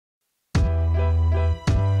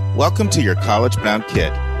Welcome to Your College Bound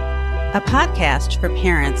Kid, a podcast for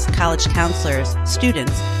parents, college counselors,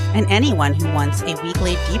 students, and anyone who wants a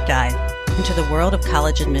weekly deep dive into the world of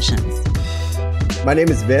college admissions. My name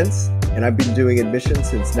is Vince, and I've been doing admissions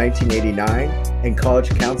since 1989 and college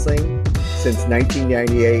counseling since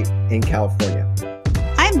 1998 in California.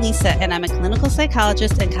 I'm Lisa, and I'm a clinical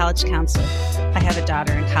psychologist and college counselor. I have a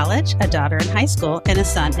daughter in college, a daughter in high school, and a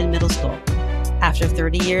son in middle school. After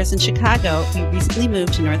 30 years in Chicago, we recently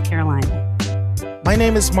moved to North Carolina. My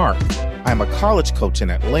name is Mark. I'm a college coach in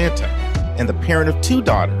Atlanta and the parent of two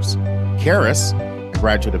daughters. Karis, a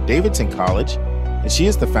graduate of Davidson College, and she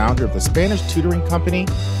is the founder of the Spanish tutoring company,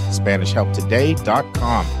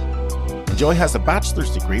 SpanishHelpToday.com. And Joy has a bachelor's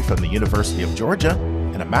degree from the University of Georgia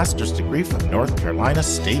and a master's degree from North Carolina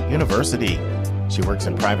State University. She works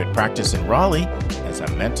in private practice in Raleigh as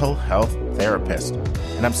a mental health therapist.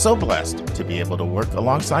 And I'm so blessed to be able to work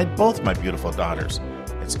alongside both my beautiful daughters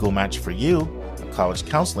at School Match for You, a college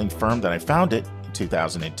counseling firm that I founded in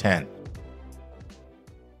 2010.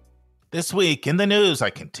 This week in the news,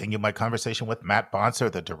 I continue my conversation with Matt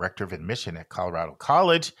Bonser, the Director of Admission at Colorado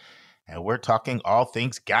College. And we're talking all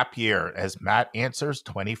things gap year as Matt answers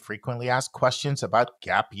 20 frequently asked questions about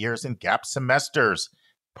gap years and gap semesters,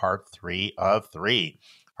 part 3 of 3.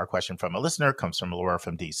 Our question from a listener comes from Laura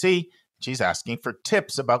from DC. She's asking for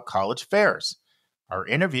tips about college fairs. Our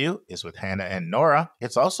interview is with Hannah and Nora.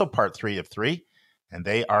 It's also part 3 of 3, and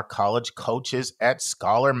they are college coaches at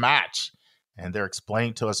Scholar Match. And they're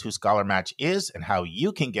explaining to us who Scholar Match is and how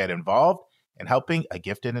you can get involved in helping a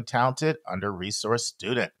gifted and talented under-resourced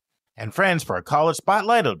student. And friends, for a college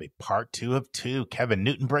spotlight, it'll be part 2 of 2. Kevin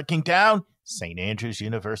Newton breaking down St. Andrews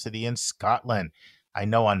University in Scotland. I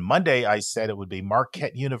know on Monday I said it would be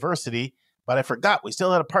Marquette University, but I forgot we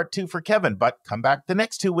still had a part 2 for Kevin. But come back the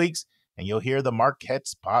next 2 weeks and you'll hear the Marquette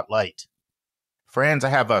spotlight. Friends, I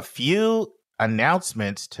have a few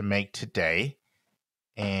announcements to make today,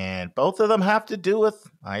 and both of them have to do with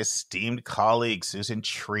my esteemed colleague, Susan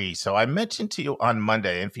Tree. So I mentioned to you on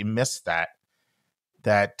Monday, and if you missed that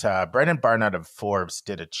Brendan Barnett of Forbes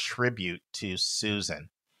did a tribute to Susan.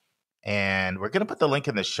 And we're going to put the link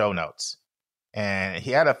in the show notes. And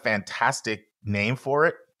he had a fantastic name for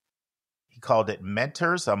it. He called it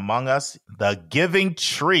Mentors Among Us, the Giving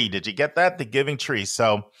Tree. Did you get that? The Giving Tree.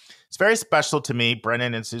 So it's very special to me.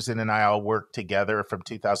 Brennan and Susan and I all worked together from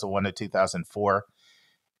 2001 to 2004.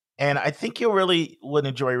 And I think you really would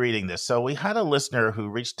enjoy reading this. So we had a listener who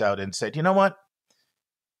reached out and said, you know what?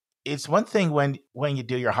 It's one thing when you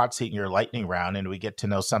do your hot seat and your lightning round and we get to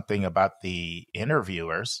know something about the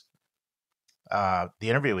interviewees,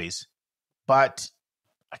 but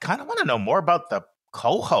I kind of want to know more about the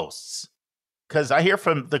co-hosts because I hear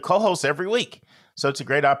from the co-hosts every week. So it's a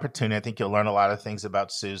great opportunity. I think you'll learn a lot of things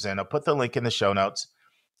about Susan. I'll put the link in the show notes.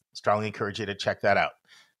 Strongly encourage you to check that out.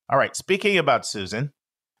 All right. Speaking about Susan,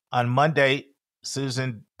 on Monday,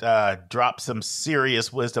 Susan dropped some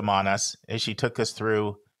serious wisdom on us as she took us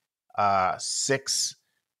through 6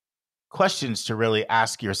 questions to really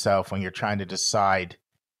ask yourself when you're trying to decide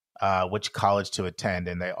which college to attend.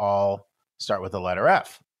 And they all start with the letter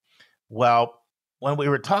F. Well, when we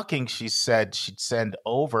were talking, she said she'd send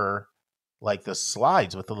over like the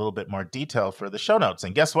slides with a little bit more detail for the show notes.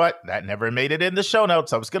 And guess what? That never made it in the show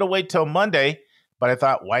notes. I was going to wait till Monday, but I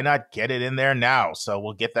thought, why not get it in there now? So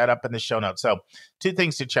we'll get that up in the show notes. So 2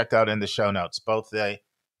 things to check out in the show notes, both the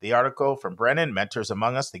article from Brennan, Mentors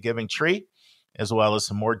Among Us, The Giving Tree, as well as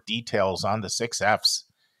some more details on the 6 Fs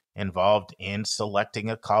involved in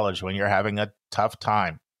selecting a college when you're having a tough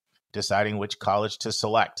time deciding which college to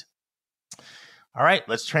select. All right,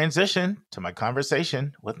 let's transition to my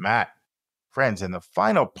conversation with Matt. Friends, in the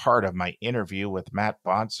final part of my interview with Matt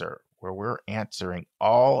Bonser, where we're answering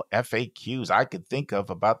all FAQs I could think of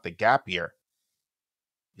about the gap year,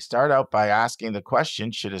 we start out by asking the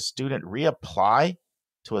question, should a student reapply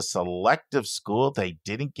to a selective school they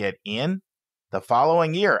didn't get in the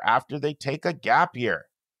following year after they take a gap year?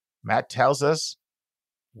 Matt tells us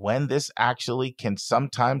when this actually can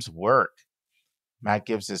sometimes work. Matt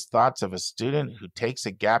gives his thoughts of a student who takes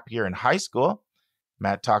a gap year in high school.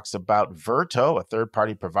 Matt talks about Verto, a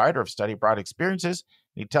third-party provider of study abroad experiences.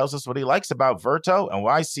 He tells us what he likes about Verto and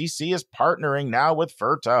why CC is partnering now with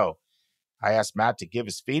Verto. I asked Matt to give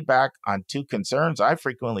his feedback on 2 concerns I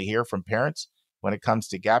frequently hear from parents when it comes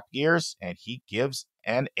to gap years, and he gives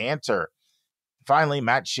an answer. Finally,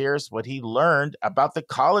 Matt shares what he learned about the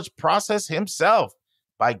college process himself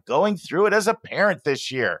by going through it as a parent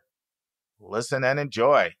this year. Listen and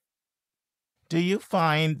enjoy. Do you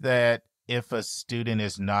find that if a student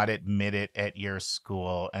is not admitted at your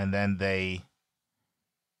school and then they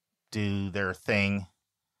do their thing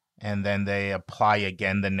and then they apply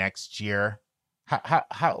again the next year.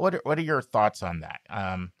 What are your thoughts on that?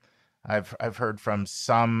 I've heard from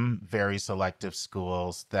some very selective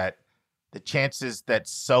schools that the chances that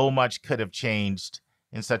so much could have changed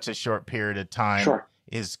in such a short period of time Sure.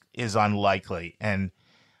 is unlikely. And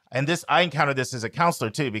this, I encounter this as a counselor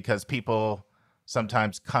too, because people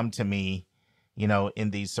sometimes come to me, in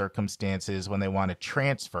these circumstances when they want to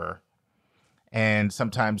transfer. And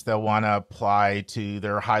sometimes they'll want to apply to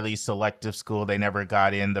their highly selective school they never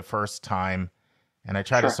got in the first time. And I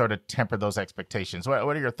try to Sure. sort of temper those expectations.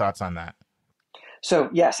 What are your thoughts on that? So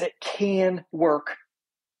yes, it can work,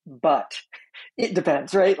 but it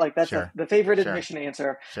depends, right? Like that's Sure. the favorite Sure. admission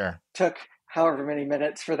answer. Sure. Took however many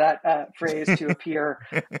minutes for that phrase to appear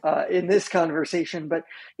in this conversation. But,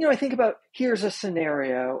 I think about, here's a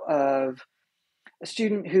scenario of a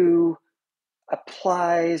student who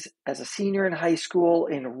applies as a senior in high school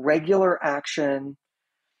in regular action,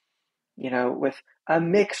 with a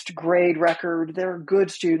mixed grade record. They're a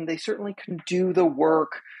good student. They certainly can do the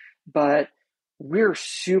work, but we're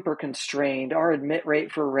super constrained. Our admit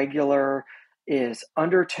rate for regular is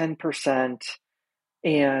under 10%.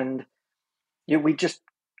 And we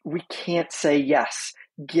can't say yes,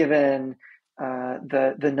 given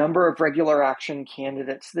the number of regular action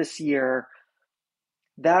candidates this year.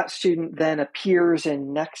 That student then appears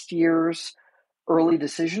in next year's early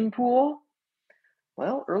decision pool.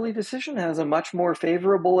 Well, early decision has a much more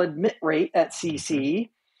favorable admit rate at CC,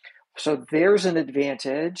 so there's an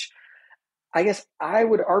advantage. I guess I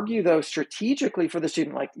would argue, though, strategically for the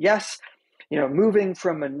student, like, yes, moving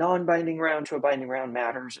from a non-binding round to a binding round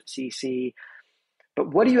matters at CC,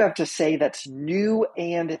 but what do you have to say that's new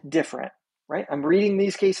and different, right? I'm reading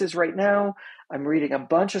these cases right now. I'm reading a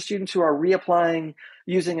bunch of students who are reapplying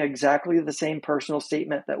using exactly the same personal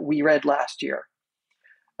statement that we read last year.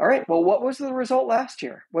 All right, well, what was the result last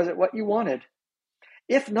year? Was it what you wanted?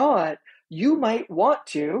 If not, you might want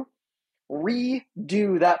to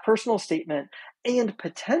redo that personal statement and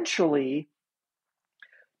potentially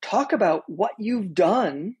talk about what you've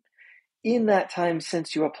done in that time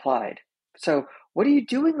since you applied. So what are you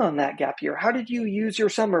doing on that gap year? How did you use your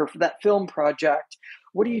summer for that film project?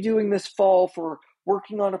 What are you doing this fall for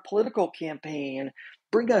working on a political campaign?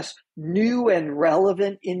 Bring us new and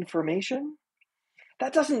relevant information.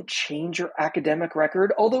 That doesn't change your academic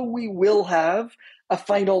record, although we will have a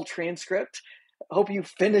final transcript. Hope you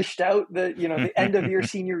finished out the end of your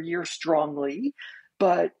senior year strongly,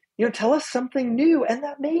 but tell us something new, and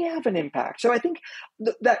that may have an impact. So I think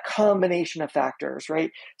that combination of factors,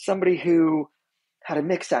 right? Somebody who had a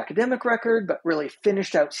mixed academic record, but really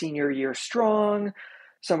finished out senior year strong.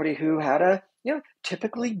 Somebody who had a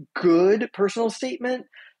typically good personal statement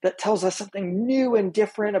that tells us something new and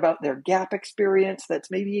different about their gap experience that's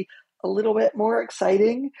maybe a little bit more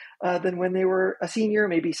exciting than when they were a senior.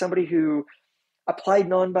 Maybe somebody who applied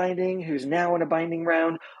non-binding, who's now in a binding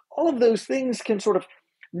round. All of those things can sort of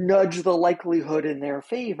nudge the likelihood in their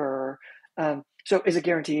favor. So is it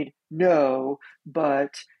guaranteed? No,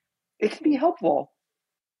 but it can be helpful.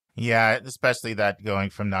 Yeah, especially that going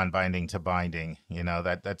from non-binding to binding,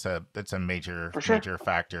 that's a major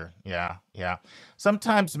factor. Yeah.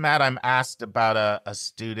 Sometimes, Matt, I'm asked about a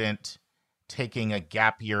student taking a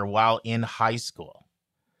gap year while in high school.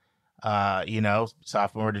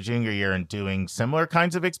 Sophomore to junior year, and doing similar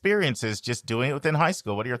kinds of experiences, just doing it within high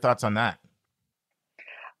school. What are your thoughts on that?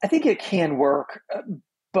 I think it can work,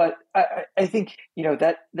 but I think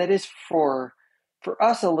that is for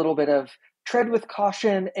us a little bit of tread with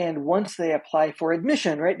caution. And once they apply for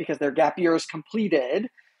admission, right, because their gap year is completed,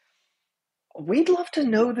 we'd love to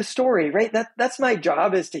know the story, right? That's my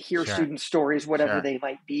job, is to hear student stories, whatever they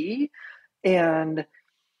might be, and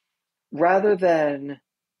rather than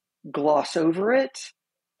gloss over it,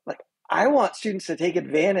 like, I want students to take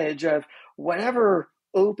advantage of whatever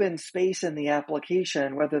open space in the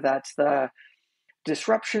application, whether that's the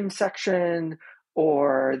disruption section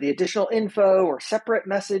or the additional info or separate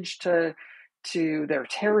message to their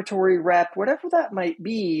territory rep, whatever that might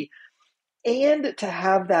be, and to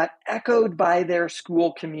have that echoed by their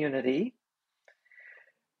school community,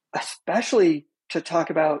 especially to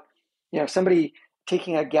talk about, somebody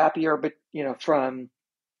taking a gap year, but, from,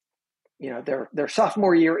 their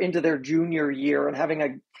sophomore year into their junior year and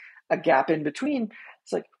having a gap in between.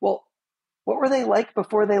 It's like, well, what were they like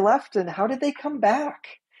before they left, and how did they come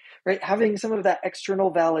back? Right? Having some of that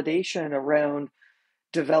external validation around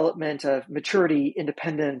development of maturity,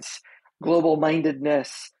 independence, global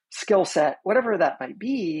mindedness, skill set, whatever that might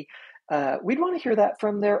be, we'd want to hear that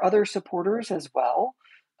from their other supporters as well.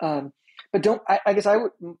 But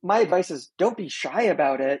my advice is, don't be shy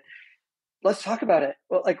about it. let's talk about it.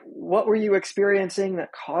 Well, like, what were you experiencing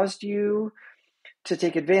that caused you to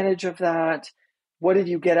take advantage of that? What did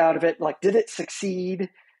you get out of it? Like, did it succeed?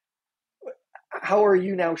 How are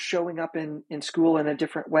you now showing up in school in a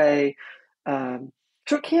different way?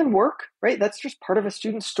 So it can work, right? That's just part of a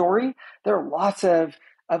student's story. There are lots of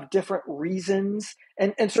different reasons.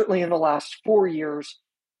 And certainly in the last 4 years,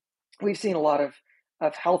 we've seen a lot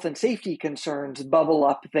of health and safety concerns bubble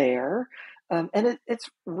up there. And it's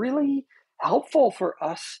really helpful for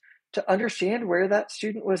us to understand where that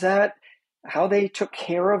student was at, how they took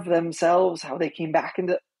care of themselves, how they came back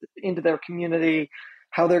into their community,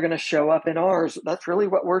 how they're going to show up in ours. That's really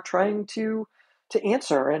what we're trying to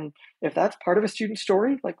answer. And if that's part of a student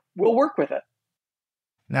story, like, we'll work with it.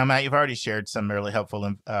 Now, Matt, you've already shared some really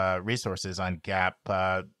helpful resources on GAP.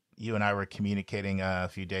 You and I were communicating a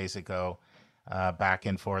few days ago back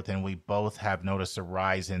and forth, and we both have noticed a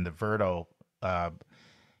rise in the Verto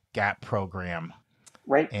GAP program.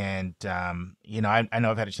 Right. And, I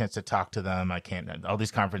know I've had a chance to talk to them. All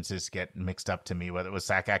these conferences get mixed up to me, whether it was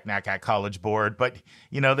SACAC, NACAC, College Board, but,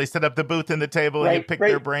 they set up the booth and the table and you pick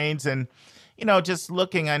their brains. And, just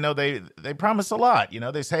looking, I know they promise a lot.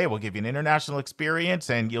 They say, hey, we'll give you an international experience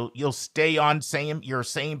and you'll stay on your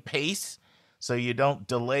same pace so you don't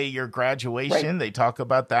delay your graduation. Right. They talk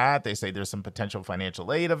about that. They say there's some potential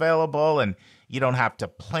financial aid available and you don't have to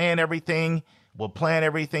plan everything. We'll plan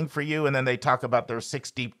everything for you. And then they talk about their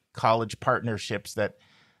 60 college partnerships that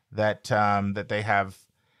they have.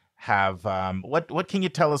 What can you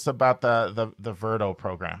tell us about the Verto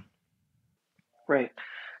program? Right.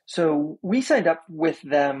 So we signed up with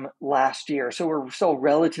them last year. So we're still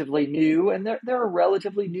relatively new, and they're a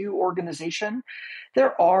relatively new organization.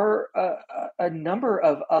 There are a number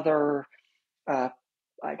of other, I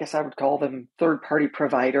guess I would call them third-party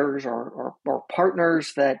providers or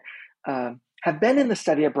partners that have been in the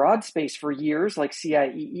study abroad space for years, like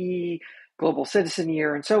CIEE, Global Citizen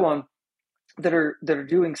Year, and so on, that are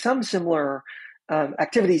doing some similar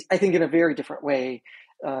activities, I think in a very different way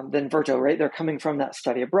than Verto, right? They're coming from that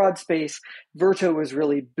study abroad space. Verto was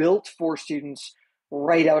really built for students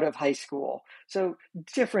right out of high school. So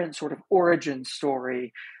different sort of origin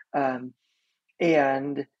story.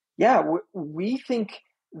 And yeah, we think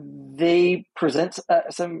they present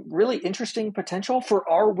some really interesting potential for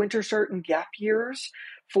our winter start and gap years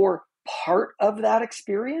for part of that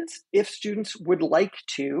experience if students would like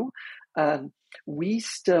to. We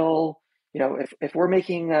still, if we're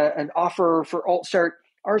making an offer for Alt Start,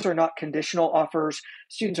 ours are not conditional offers.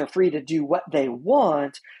 Students are free to do what they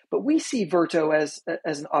want, but we see Verto as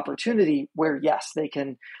an opportunity where, yes, they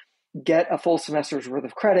can get a full semester's worth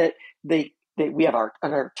of credit. We have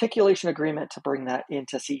an articulation agreement to bring that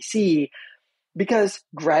into CC because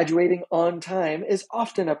graduating on time is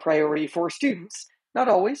often a priority for students. Not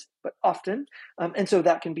always, but often. And so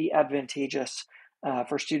that can be advantageous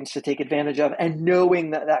for students to take advantage of. And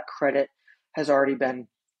knowing that credit has already been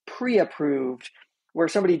pre-approved, where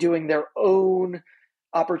somebody doing their own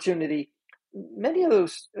opportunity, many of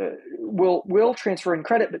those will transfer in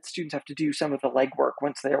credit, but students have to do some of the legwork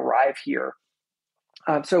once they arrive here.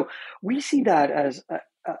 So we see that as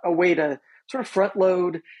a way to sort of front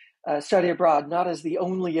load study abroad, not as the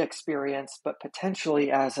only experience, but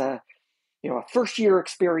potentially as a first year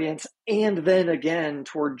experience, and then again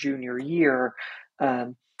toward junior year,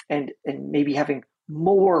 and maybe having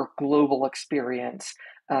more global experience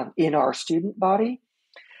in our student body.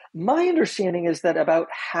 My understanding is that about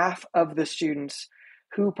half of the students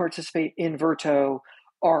who participate in Verto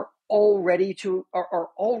are already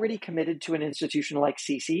committed to an institution like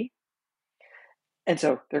CC. And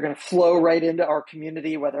so they're going to flow right into our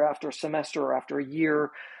community, whether after a semester or after a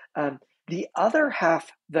year. The other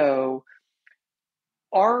half, though,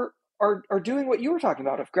 are doing what you were talking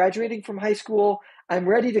about, of graduating from high school. I'm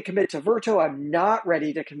ready to commit to Verto. I'm not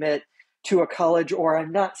ready to commit to a college, or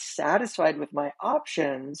I'm not satisfied with my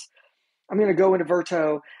options. I'm going to go into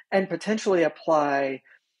Verto and potentially apply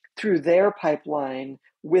through their pipeline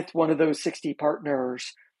with one of those 60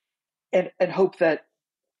 partners and hope that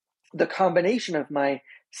the combination of my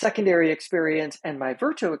secondary experience and my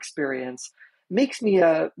Verto experience makes me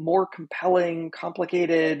a more compelling,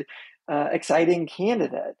 complicated, exciting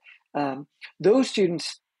candidate. Those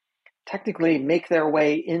students technically make their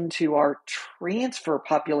way into our transfer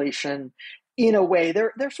population in a way.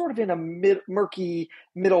 They're sort of in a murky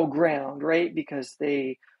middle ground, right? Because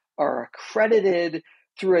they are accredited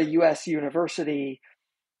through a U.S. university,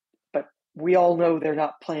 but we all know they're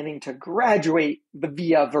not planning to graduate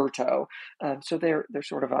via Verto. So they're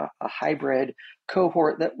sort of a hybrid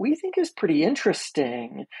cohort that we think is pretty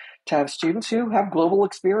interesting to have students who have global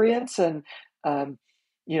experience and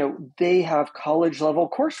they have college level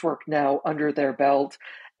coursework now under their belt,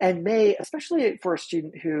 and may, especially for a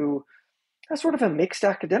student who has sort of a mixed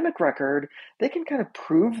academic record, they can kind of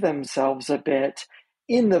prove themselves a bit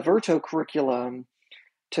in the Verto curriculum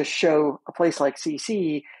to show a place like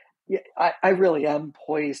CC, I really am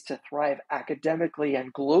poised to thrive academically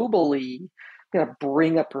and globally,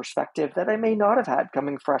 bring a perspective that I may not have had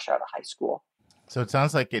coming fresh out of high school. So it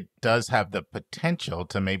sounds like it does have the potential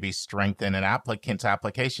to maybe strengthen an applicant's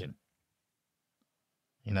application.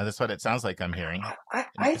 That's what it sounds like I'm hearing.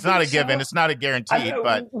 It's not a given. So. It's not a guarantee,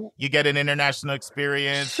 but you get an international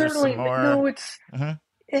experience. Certainly, no,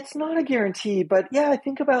 it's not a guarantee. But yeah, I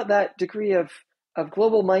think about that degree of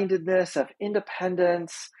global-mindedness, of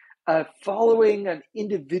independence, of following an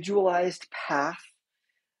individualized path.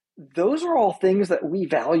 Those are all things that we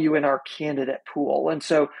value in our candidate pool. And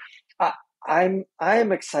so I'm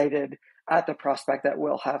excited at the prospect that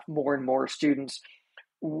we'll have more and more students,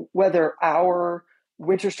 whether our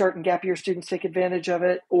winter start and gap year students take advantage of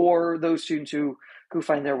it, or those students who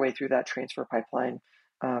find their way through that transfer pipeline.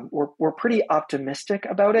 We're pretty optimistic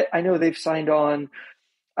about it. I know they've signed on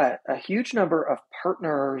a huge number of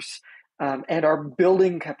partners and are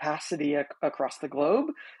building capacity across the globe.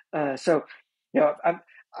 So,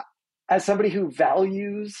 as somebody who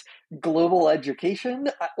values global education,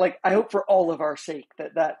 I hope for all of our sake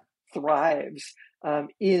that thrives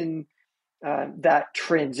in that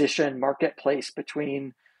transition marketplace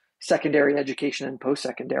between secondary education and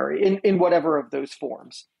post-secondary in whatever of those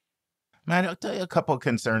forms. Matt, I'll tell you a couple of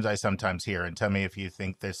concerns I sometimes hear, and tell me if you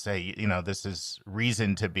think this is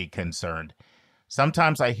reason to be concerned.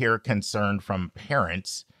 Sometimes I hear concern from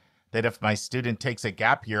parents that if my student takes a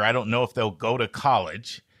gap year, I don't know if they'll go to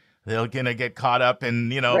college. They're going to get caught up in,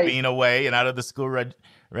 right, being away and out of the school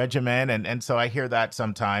regimen. And so I hear that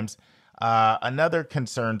sometimes. Another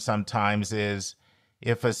concern sometimes is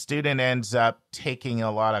if a student ends up taking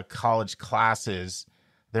a lot of college classes,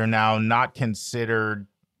 they're now not considered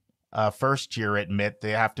first year admit.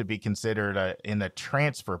 They have to be considered in the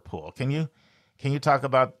transfer pool. Can you talk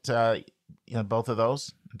about both of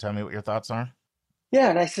those and tell me what your thoughts are?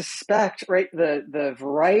 Yeah, and I suspect, right, the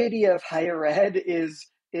variety of higher ed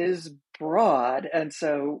is broad, and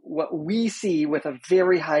so what we see with a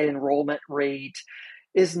very high enrollment rate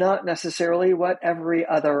is not necessarily what every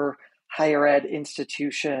other higher ed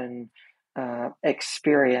institution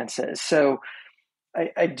experiences. So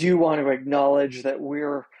I do want to acknowledge that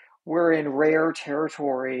we're in rare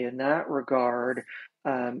territory in that regard.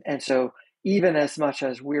 And so even as much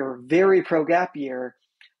as we're very pro gap year,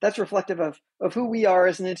 that's reflective of who we are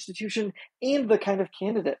as an institution and the kind of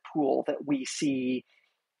candidate pool that we see,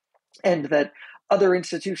 and that other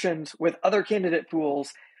institutions with other candidate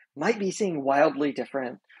pools might be seeing wildly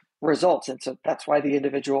different results. And so that's why the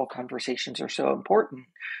individual conversations are so important.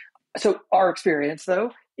 So our experience,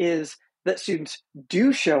 though, is that students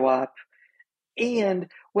do show up, and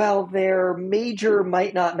while their major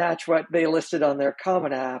might not match what they listed on their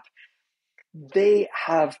Common App, they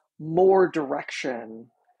have more direction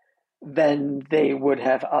than they would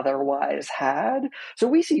have otherwise had. So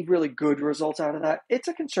we see really good results out of that. It's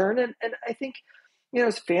a concern, and I think,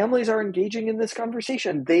 as families are engaging in this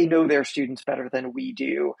conversation, they know their students better than we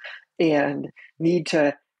do and need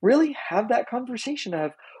to really have that conversation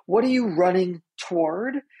of what are you running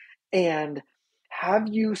toward, and have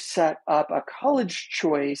you set up a college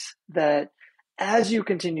choice that, as you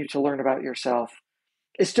continue to learn about yourself,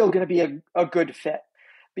 is still going to be a good fit?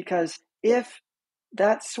 Because if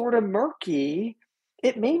that's sort of murky,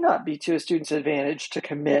 it may not be to a student's advantage to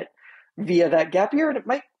commit via that gap year, and it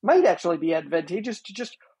might actually be advantageous to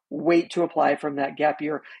just wait to apply from that gap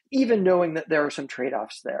year, even knowing that there are some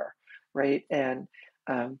trade-offs there, right? And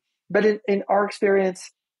but in our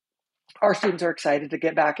experience, our students are excited to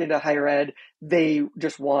get back into higher ed. They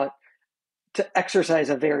just want to exercise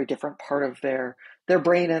a very different part of their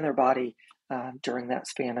brain and their body during that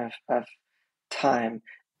span of time.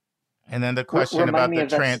 And then the question about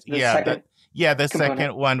the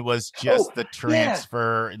second one was just the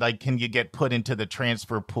transfer. Yeah. Like, can you get put into the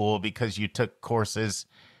transfer pool because you took courses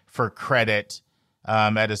for credit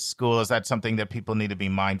at a school? Is that something that people need to be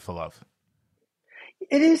mindful of?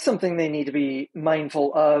 It is something they need to be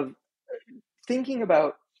mindful of, thinking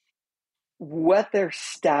about what their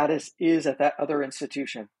status is at that other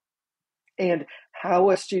institution and how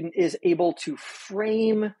a student is able to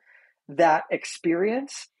frame that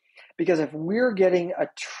experience. Because if we're getting a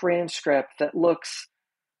transcript that looks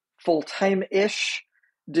full-time-ish,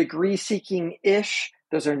 degree-seeking-ish,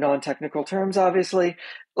 those are non-technical terms, obviously,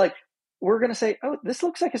 like, we're going to say, oh, this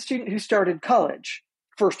looks like a student who started college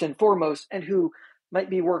first and foremost, and who might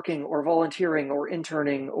be working or volunteering or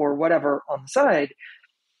interning or whatever on the side,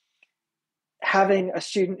 having a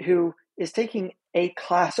student who is taking a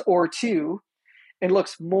class or two and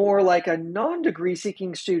looks more like a non-degree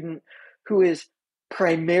seeking student who is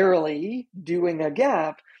primarily doing a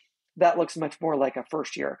gap, that looks much more like a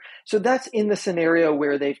first year. So that's in the scenario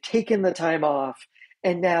where they've taken the time off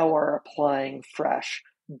and now are applying fresh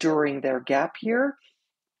during their gap year.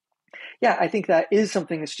 Yeah, I think that is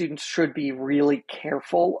something that students should be really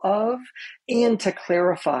careful of. And to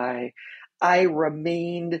clarify, I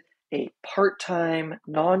remained a part-time,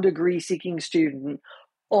 non-degree seeking student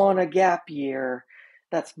on a gap year.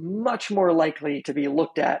 That's much more likely to be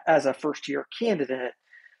looked at as a first-year candidate.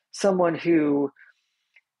 Someone who,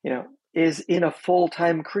 is in a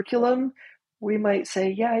full-time curriculum, we might say,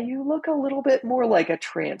 yeah, you look a little bit more like a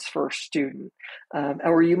transfer student,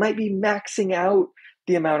 or you might be maxing out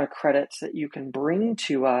the amount of credits that you can bring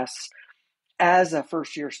to us as a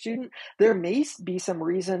first-year student. There may be some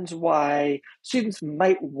reasons why students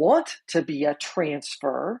might want to be a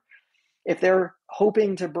transfer. If they're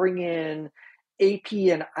hoping to bring in AP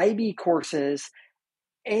and IB courses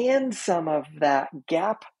and some of that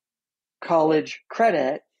gap college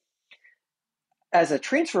credit, as a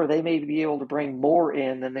transfer, they may be able to bring more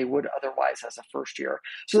in than they would otherwise as a first year.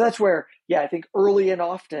 So that's where, I think early and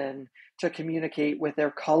often to communicate with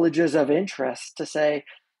their colleges of interest to say,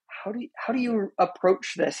 how do you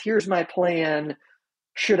approach this? Here's my plan.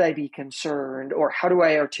 Should I be concerned? Or how do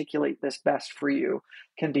I articulate this best for you?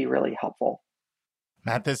 Can be really helpful.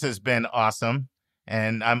 Matt, this has been awesome.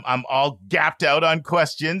 And I'm all gapped out on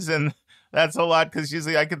questions, and that's a lot because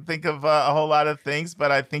usually I can think of a whole lot of things,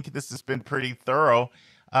 but I think this has been pretty thorough.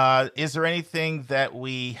 Is there anything that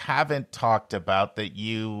we haven't talked about that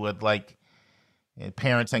you would like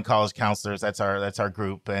parents and college counselors? That's our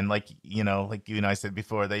group, and like you and I said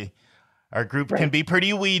before, our group can be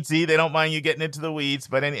pretty weedsy. They don't mind you getting into the weeds,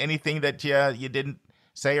 but anything that you didn't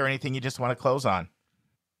say or anything you just want to close on?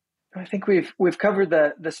 I think we've covered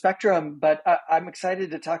the spectrum, but I'm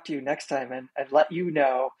excited to talk to you next time and let you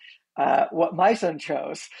know what my son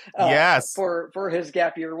chose for his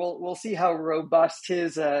gap year. We'll see how robust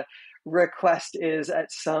his request is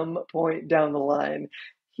at some point down the line.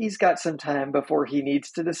 He's got some time before he needs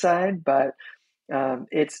to decide, but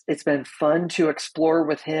it's been fun to explore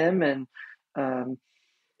with him and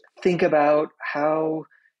think about how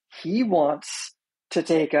he wants to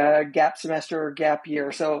take a gap semester or gap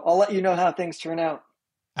year. So I'll let you know how things turn out.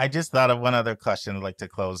 I just thought of one other question I'd like to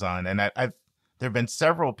close on, and there have been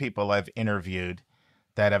several people I've interviewed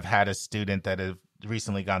that have had a student that have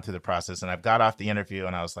recently gone through the process, and I've got off the interview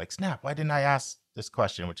and I was like, snap, why didn't I ask this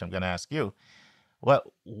question, which I'm going to ask you?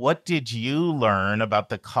 What did you learn about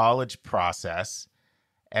the college process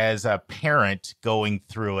as a parent going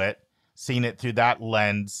through it, seeing it through that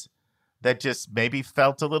lens, that just maybe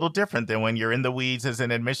felt a little different than when you're in the weeds as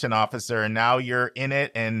an admission officer and now you're in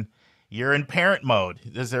it and you're in parent mode?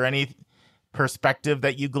 Is there any perspective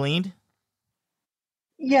that you gleaned?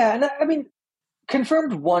 Yeah, and I mean,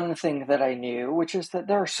 confirmed one thing that I knew, which is that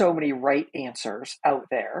there are so many right answers out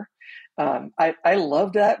there. I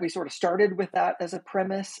love that. We sort of started with that as a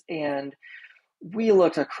premise, and we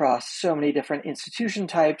looked across so many different institution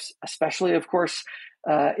types, especially, of course,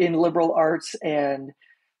 in liberal arts, and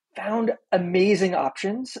found amazing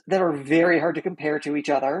options that are very hard to compare to each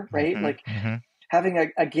other, right?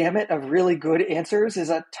 Having a gamut of really good answers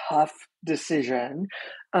is a tough decision.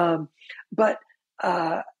 But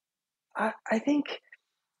I think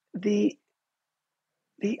the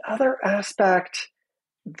other aspect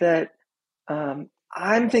that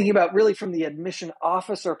I'm thinking about really from the admission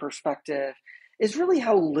officer perspective is really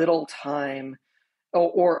how little time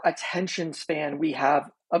or attention span we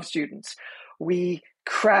have of students. We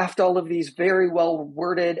craft all of these very well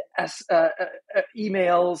worded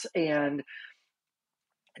emails and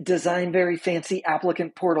design very fancy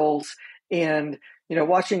applicant portals. And,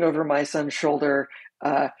 watching over my son's shoulder,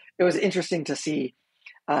 it was interesting to see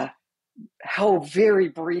how very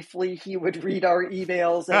briefly he would read our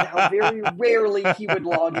emails and how very rarely he would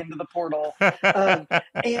log into the portal. And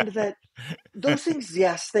that those things,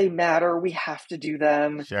 yes, they matter. We have to do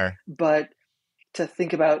them. Sure. But to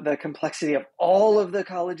think about the complexity of all of the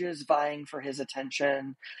colleges vying for his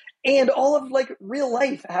attention and all of real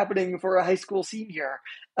life happening for a high school senior,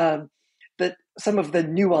 that some of the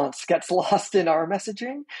nuance gets lost in our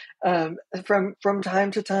messaging from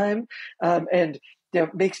time to time. And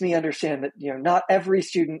makes me understand that, not every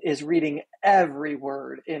student is reading every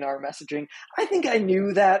word in our messaging. I think I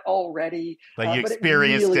knew that already. But you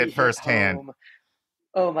experienced it firsthand.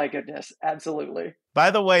 Oh my goodness, absolutely.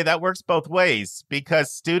 By the way, that works both ways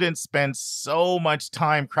because students spend so much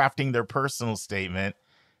time crafting their personal statement.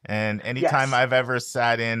 And anytime Yes, I've ever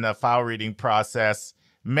sat in a file reading process,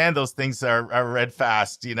 man, those things are read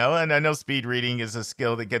fast, you know? And I know speed reading is a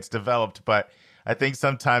skill that gets developed, but I think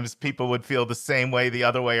sometimes people would feel the same way the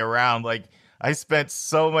other way around. Like I spent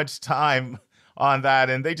so much time on that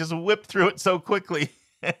and they just whip through it so quickly.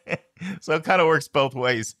 So it kind of works both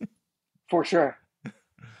ways. for sure.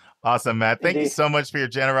 Awesome, Matt. Thank you Indeed. so much for your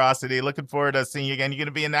generosity. Looking forward to seeing you again. You going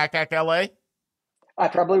to be in NACAC LA? I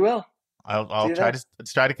probably will. See I'll you try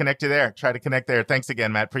there. to connect you there. Try to connect there. Thanks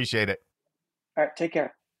again, Matt. Appreciate it. All right, take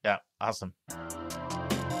care. Yeah, awesome.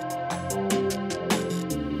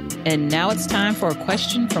 And now it's time for a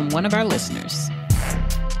question from one of our listeners.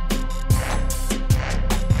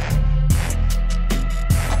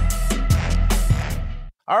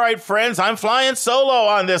 All right, friends, I'm flying solo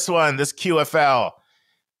on this one, this QFL.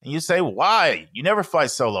 And you say, why? You never fly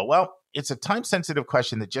solo. Well, it's a time-sensitive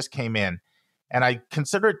question that just came in. And I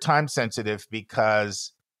consider it time-sensitive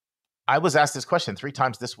because I was asked this question 3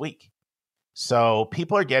 times this week. So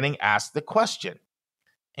people are getting asked the question.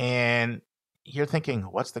 And you're thinking,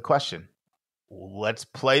 what's the question? Let's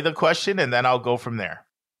play the question and then I'll go from there.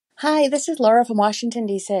 Hi, this is Laura from Washington,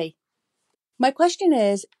 D.C. My question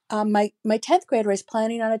is, my 10th grader is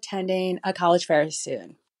planning on attending a college fair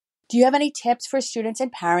soon. Do you have any tips for students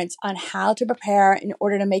and parents on how to prepare in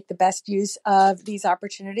order to make the best use of these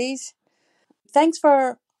opportunities? Thanks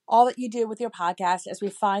for all that you do with your podcast, as we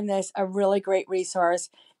find this a really great resource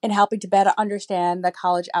in helping to better understand the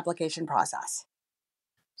college application process.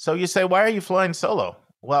 So you say, why are you flying solo?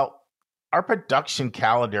 Well, our production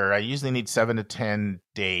calendar, I usually need 7 to 10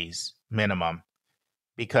 days minimum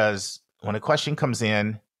because when a question comes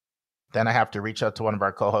in, then I have to reach out to one of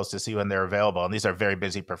our co-hosts to see when they're available. And these are very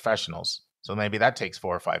busy professionals. So maybe that takes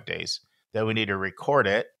 4 or 5 days. Then we need to record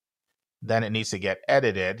it. Then it needs to get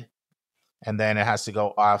edited. And then it has to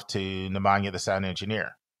go off to Nemanja, the sound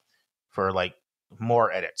engineer, for like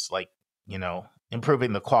more edits, like, you know,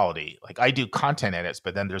 improving the quality. Like I do content edits,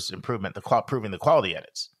 but then there's improving the quality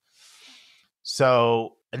edits.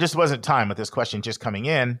 So it just wasn't time with this question just coming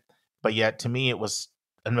in. But yet to me, it was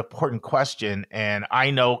an important question. And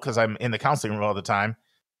I know because I'm in the counseling room all the time,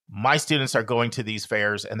 my students are going to these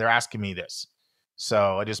fairs and they're asking me this.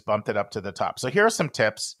 So I just bumped it up to the top. So here are some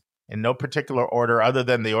tips in no particular order other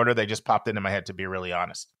than the order they just popped into my head, to be really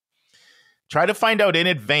honest. Try to find out in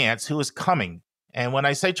advance who is coming. And when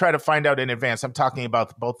I say try to find out in advance, I'm talking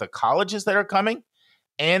about both the colleges that are coming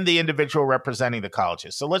and the individual representing the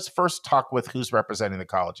colleges. So let's first talk with who's representing the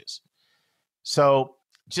colleges. So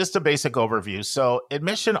just a basic overview. So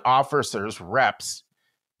admission officers, reps,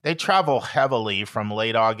 they travel heavily from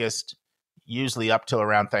late August, usually up till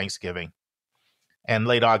around Thanksgiving. And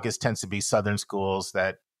late August tends to be Southern schools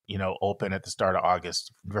that, you know, open at the start of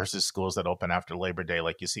August versus schools that open after Labor Day,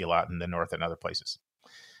 like you see a lot in the North and other places.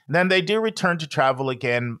 And then they do return to travel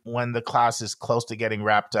again when the class is close to getting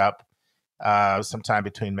wrapped up, sometime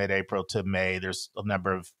between mid-April to May. There's a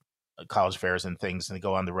number of college fairs and things, and they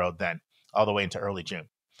go on the road then, all the way into early June.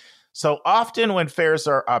 So often when fairs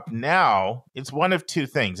are up now, it's one of 2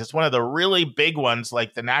 things. It's one of the really big ones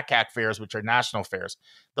like the NACAC fairs, which are national fairs.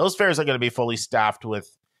 Those fairs are going to be fully staffed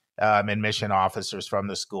with admission officers from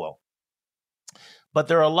the school. But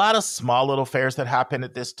there are a lot of small little fairs that happen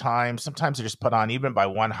at this time. Sometimes they're just put on even by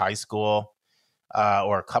one high school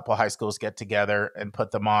or a couple high schools get together and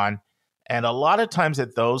put them on. And a lot of times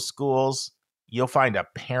at those schools, you'll find a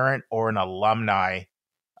parent or an alumni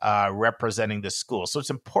representing the school. So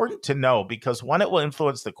it's important to know because one, it will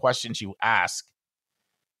influence the questions you ask.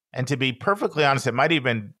 And to be perfectly honest, it might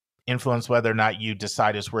even influence whether or not you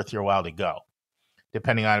decide it's worth your while to go,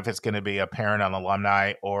 depending on if it's going to be a parent, an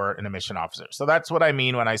alumni, or an admission officer. So that's what I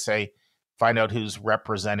mean when I say find out who's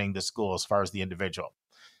representing the school as far as the individual.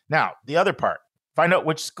 Now, the other part, find out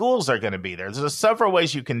which schools are going to be there. There's several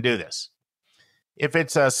ways you can do this. If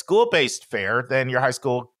it's a school-based fair, then your high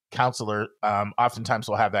school counselor oftentimes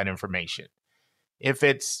will have that information. If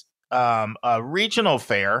it's a regional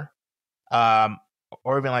fair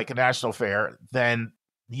or even like a national fair, then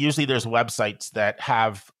usually there's websites that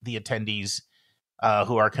have the attendees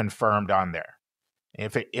who are confirmed on there,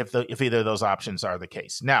 if either of those options are the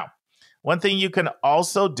case. Now, one thing you can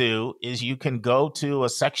also do is you can go to a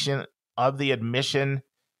section of the admission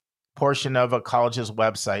portion of a college's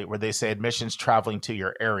website where they say admissions traveling to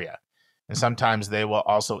your area. And sometimes they will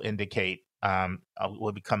also indicate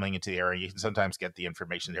will be coming into the area. You can sometimes get the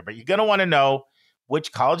information there, but you're going to want to know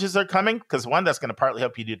which colleges are coming because one, that's going to partly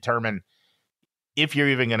help you determine if you're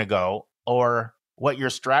even going to go, or what your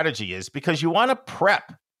strategy is, because you want to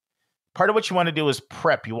prep. Part of what you want to do is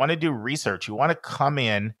prep. You want to do research. You want to come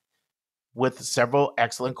in with several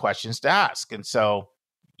excellent questions to ask. And so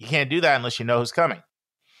you can't do that unless you know who's coming.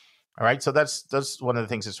 All right. So that's one of the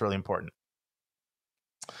things that's really important.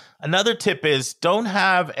 Another tip is don't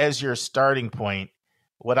have as your starting point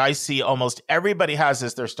what I see almost everybody has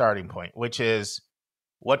as their starting point, which is,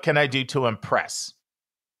 what can I do to impress?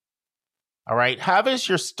 All right. Have as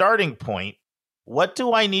your starting point, what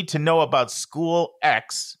do I need to know about school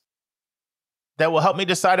X that will help me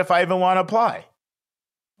decide if I even want to apply?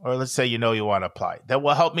 Or let's say you want to apply. That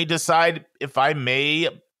will help me decide if they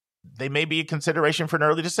may be a consideration for an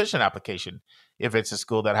early decision application if it's a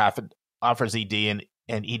school that offers ED and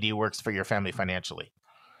ED works for your family financially.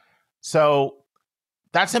 So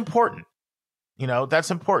that's important.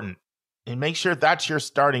 That's important. And make sure that's your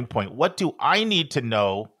starting point. What do I need to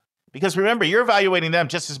know? Because remember, you're evaluating them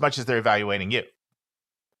just as much as they're evaluating you.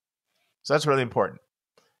 So that's really important.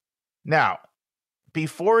 Now,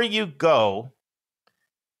 before you go,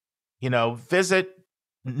 know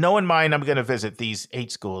in mind, I'm going to visit these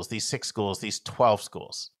 8 schools, these 6 schools, these 12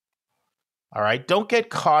 schools. All right. Don't get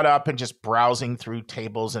caught up in just browsing through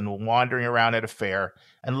tables and wandering around at a fair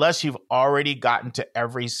unless you've already gotten to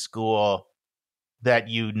every school that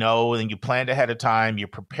you know and you planned ahead of time. You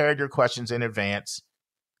prepared your questions in advance.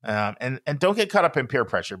 And don't get caught up in peer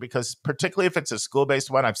pressure, because particularly if it's a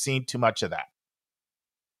school-based one, I've seen too much of that.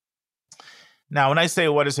 Now, when I say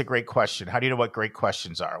what is a great question, how do you know what great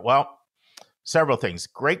questions are? Well, several things.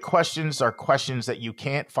 Great questions are questions that you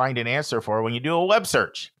can't find an answer for when you do a web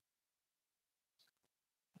search.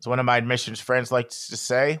 As one of my admissions friends likes to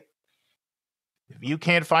say, if you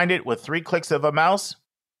can't find it with 3 clicks of a mouse,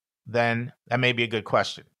 then that may be a good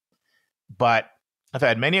question. But I've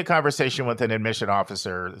had many a conversation with an admission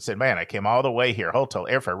officer that said, man, I came all the way here, hotel,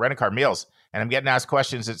 airfare, rent-a-car, meals, and I'm getting asked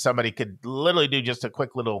questions that somebody could literally do just a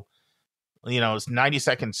quick little,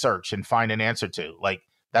 90-second search and find an answer to. Like,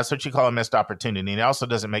 that's what you call a missed opportunity. And it also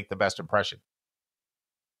doesn't make the best impression.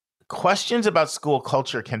 Questions about school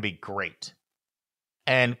culture can be great.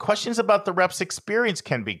 And questions about the rep's experience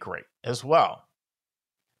can be great as well.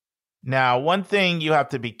 Now, one thing you have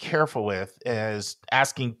to be careful with is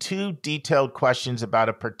asking too detailed questions about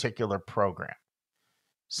a particular program.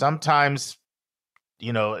 Sometimes,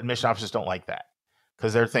 admission officers don't like that,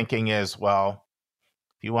 because their thinking is, well,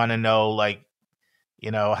 if you want to know,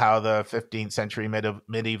 how the 15th century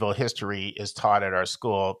medieval history is taught at our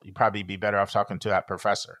school, you'd probably be better off talking to that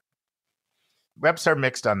professor. Reps are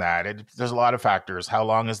mixed on that. There's a lot of factors. How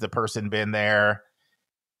long has the person been there?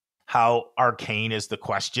 How arcane is the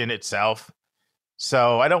question itself?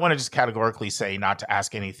 So I don't want to just categorically say not to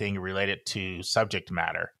ask anything related to subject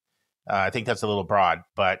matter. I think that's a little broad,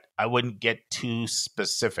 but I wouldn't get too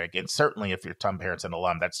specific. And certainly if you're Tom Parents and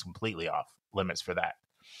alum, that's completely off limits for that.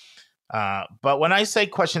 But when I say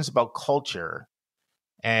questions about culture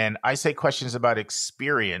and I say questions about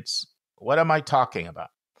experience, what am I talking about?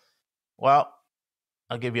 Well,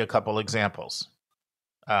 I'll give you a couple examples.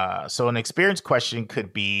 So an experience question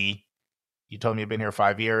could be, you told me you've been here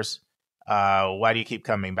 5 years. Why do you keep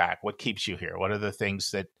coming back? What keeps you here? What are the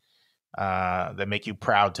things that make you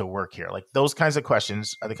proud to work here? Like, those kinds of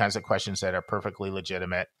questions are the kinds of questions that are perfectly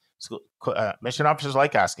legitimate. Mission officers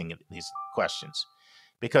like asking these questions,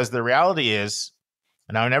 because the reality is,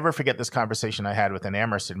 and I'll never forget this conversation I had with an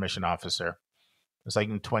Amherst admission officer. It was like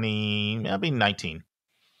in 2019.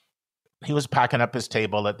 He was packing up his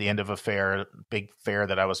table at the end of a fair, big fair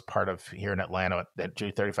that I was part of here in Atlanta that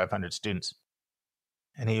drew 3,500 students.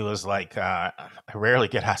 And he was like, I rarely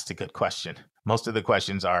get asked a good question. Most of the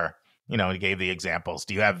questions are, he gave the examples.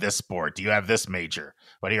 Do you have this sport? Do you have this major?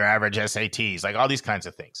 What are your average SATs? Like, all these kinds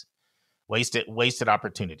of things. Wasted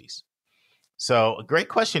opportunities. So a great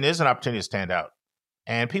question is an opportunity to stand out.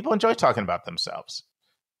 And people enjoy talking about themselves.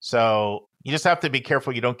 So you just have to be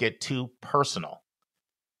careful you don't get too personal.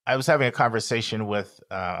 I was having a conversation with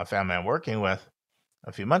a family I'm working with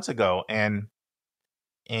a few months ago, and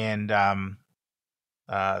the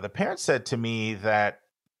parents said to me that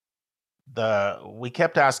we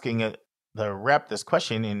kept asking the rep this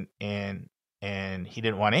question, and he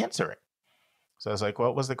didn't want to answer it. So I was like,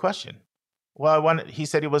 "What was the question?" Well, he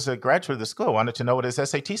said he was a graduate of the school. Wanted to know what his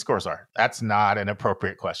SAT scores are. That's not an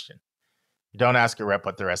appropriate question. Don't ask a rep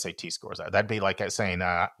what their SAT scores are. That'd be like saying,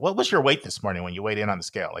 what was your weight this morning when you weighed in on the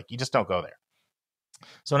scale? Like, you just don't go there.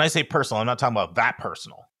 So when I say personal, I'm not talking about that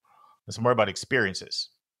personal. It's more about experiences.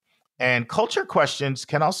 And culture questions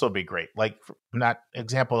can also be great. Like,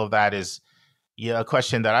 example of that is a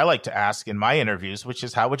question that I like to ask in my interviews, which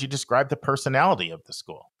is, how would you describe the personality of the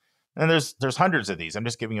school? And there's hundreds of these. I'm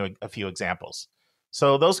just giving you a few examples.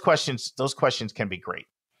 So those questions can be great.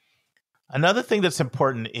 Another thing that's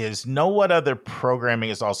important is know what other programming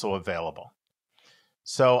is also available.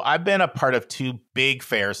 So I've been a part of two big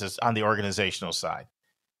fairs on the organizational side.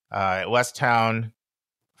 At Westtown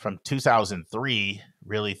from 2003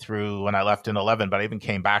 really through when I left in 11, but I even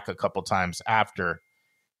came back a couple times after.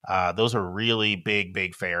 Those are really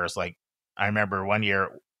big fairs. Like I remember one year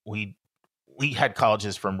we had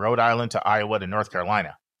colleges from Rhode Island to Iowa to North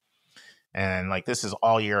Carolina. And like this is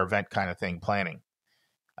all year event kind of thing planning.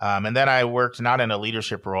 And then I worked not in a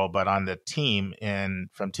leadership role, but on the team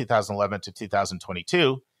from 2011 to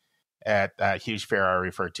 2022 at that huge fair I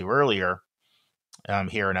referred to earlier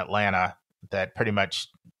here in Atlanta. That pretty much,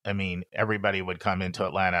 I mean, everybody would come into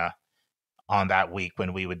Atlanta on that week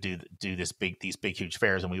when we would do these big huge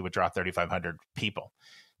fairs, and we would draw 3,500 people.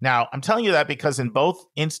 Now, I'm telling you that because in both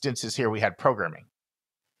instances here, we had programming.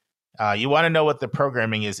 You want to know what the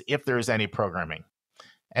programming is, if there is any programming.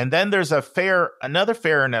 And then there's another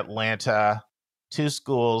fair in Atlanta, two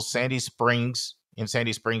schools, Sandy Springs in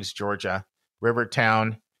Sandy Springs, Georgia,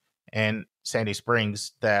 Rivertown and Sandy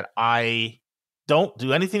Springs, that I don't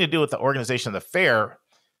do anything to do with the organization of the fair,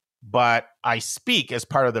 but I speak as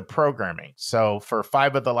part of the programming. So for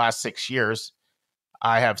 5 of the last 6 years,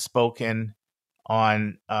 I have spoken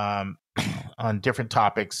on different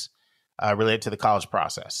topics related to the college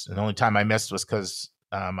process. And the only time I missed was because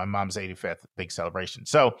my mom's 85th, big celebration.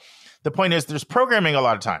 So the point is there's programming a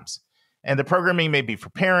lot of times. And the programming may be for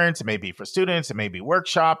parents, it may be for students, it may be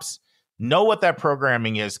workshops. Know what that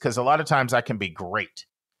programming is, because a lot of times that can be great.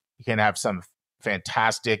 You can have some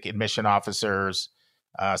fantastic admission officers,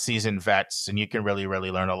 seasoned vets, and you can really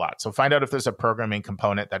learn a lot. So find out if there's a programming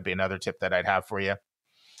component. That'd be another tip that I'd have for you.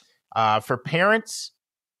 For parents,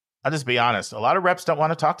 I'll just be honest. A lot of reps don't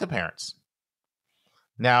want to talk to parents.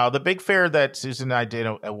 Now, the big fair that Susan and I did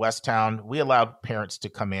at Westtown, we allowed parents to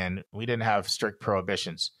come in. We didn't have strict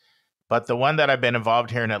prohibitions. But the one that I've been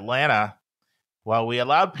involved here in Atlanta, well, we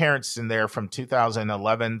allowed parents in there from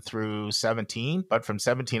 2011 through 17, but from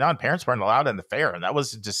 17 on, parents weren't allowed in the fair. And that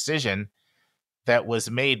was a decision that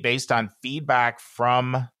was made based on feedback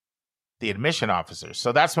from the admission officers.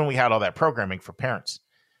 So that's when we had all that programming for parents.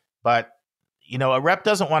 But, you know, a rep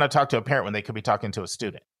doesn't want to talk to a parent when they could be talking to a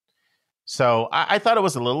student. So I thought it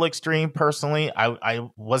was a little extreme personally. I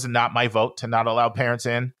was not my vote to not allow parents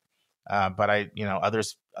in, but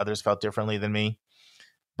others felt differently than me.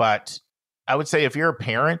 But I would say if you're a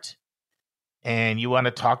parent and you want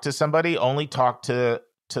to talk to somebody, only talk to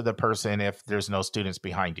the person if there's no students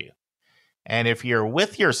behind you. And if you're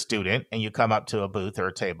with your student and you come up to a booth or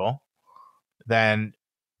a table, then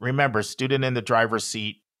remember, student in the driver's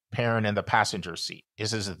seat, parent in the passenger seat.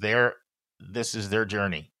 This is their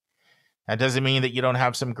journey. That doesn't mean that you don't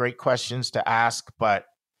have some great questions to ask, but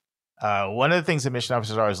one of the things admission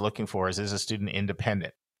officers are always looking for is a student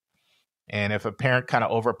independent? And if a parent kind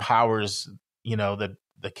of overpowers, the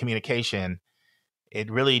communication,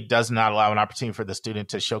 it really does not allow an opportunity for the student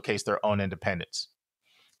to showcase their own independence.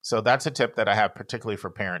 So that's a tip that I have particularly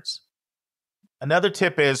for parents. Another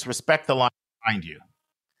tip is respect the line behind you.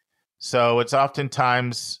 So it's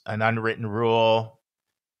oftentimes an unwritten rule.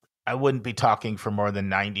 I wouldn't be talking for more than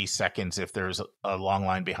 90 seconds if there's a long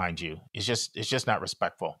line behind you. It's just not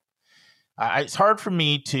respectful. It's hard for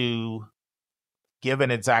me to give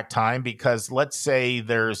an exact time because let's say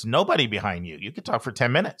there's nobody behind you. You could talk for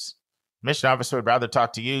 10 minutes. Mission officer would rather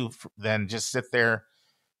talk to you than just sit there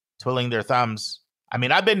twiddling their thumbs. I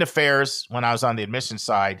mean, I've been to fairs when I was on the admission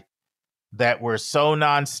side that were so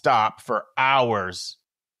nonstop for hours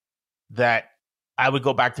that I would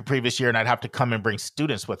go back the previous year and I'd have to come and bring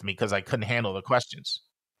students with me because I couldn't handle the questions.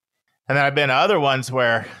 And then I've been to other ones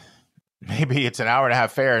where maybe it's an hour and a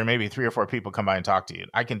half fair and maybe 3 or 4 people come by and talk to you.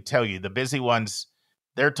 I can tell you the busy ones,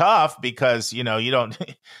 they're tough because, you don't,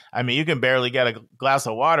 I mean, you can barely get a glass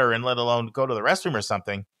of water and let alone go to the restroom or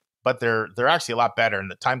something, but they're actually a lot better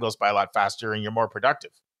and the time goes by a lot faster and you're more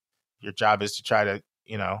productive. Your job is to try to,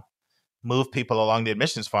 move people along the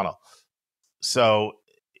admissions funnel. So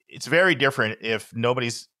it's very different if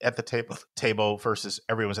nobody's at the table versus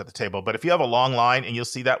everyone's at the table. But if you have a long line, and you'll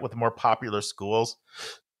see that with more popular schools,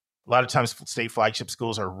 a lot of times state flagship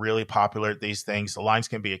schools are really popular at these things. The lines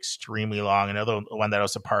can be extremely long. Another one that I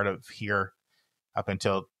was a part of here up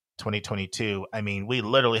until 2022, I mean, we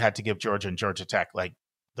literally had to give Georgia and Georgia Tech like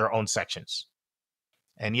their own sections.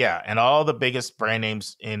 And yeah, and all the biggest brand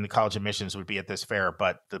names in the college admissions would be at this fair,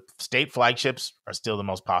 but the state flagships are still the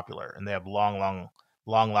most popular, and they have long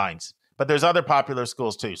lines. But there's other popular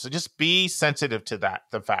schools too. So just be sensitive to that.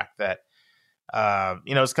 The fact that,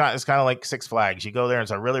 it's kind of like Six Flags. You go there and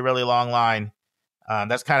it's a really long line.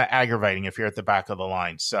 That's kind of aggravating if you're at the back of the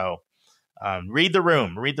line. So read the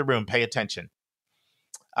room, pay attention.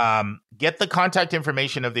 Get the contact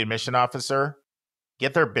information of the admission officer.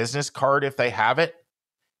 Get their business card if they have it,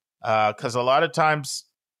 because a lot of times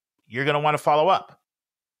you're going to want to follow up.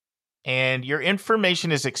 And your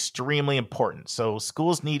information is extremely important. So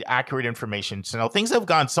schools need accurate information. So now things have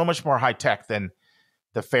gone so much more high tech than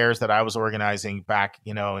the fairs that I was organizing back,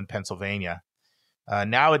 in Pennsylvania.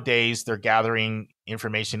 Nowadays, they're gathering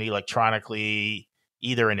information electronically,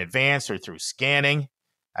 either in advance or through scanning.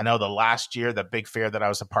 I know the last year, the big fair that I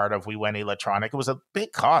was a part of, we went electronic. It was a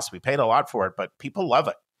big cost. We paid a lot for it, but people love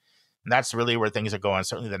it. And that's really where things are going.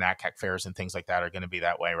 Certainly the NACAC fairs and things like that are going to be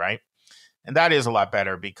that way, right? And that is a lot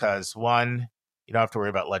better because, one, you don't have to worry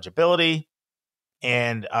about legibility.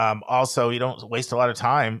 And also, you don't waste a lot of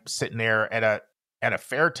time sitting there at a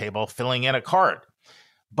fair table filling in a card.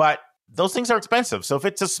 But those things are expensive. So if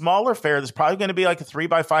it's a smaller fair, there's probably going to be like a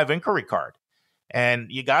 3x5 inquiry card. And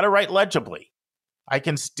you got to write legibly. I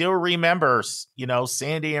can still remember,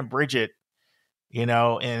 Sandy and Bridget,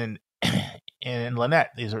 and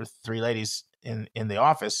Lynette. These are three ladies in the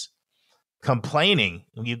office complaining.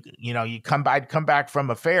 You come back from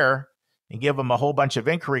a fair and give them a whole bunch of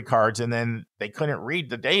inquiry cards, and then they couldn't read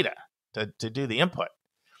the data to do the input.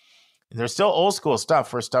 There's still old school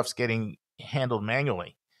stuff where stuff's getting handled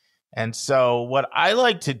manually. And so what I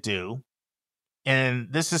like to do, and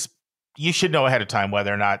this is, you should know ahead of time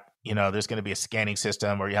whether or not, there's going to be a scanning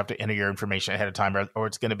system or you have to enter your information ahead of time, or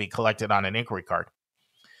it's going to be collected on an inquiry card.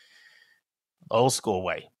 Old school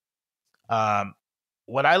way.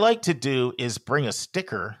 What I like to do is bring a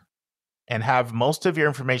sticker and have most of your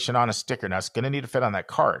information on a sticker. Now, it's going to need to fit on that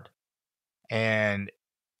card. And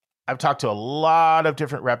I've talked to a lot of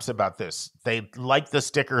different reps about this. They like the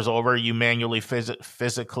stickers over you manually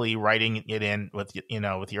physically writing it in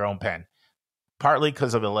with your own pen. Partly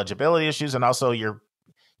because of illegibility issues, and also you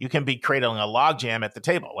can be creating a logjam at the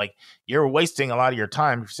table. Like, you're wasting a lot of your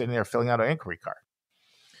time sitting there filling out an inquiry card.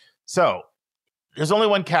 So there's only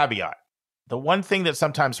one caveat. The one thing that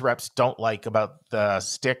sometimes reps don't like about the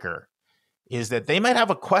sticker is that they might have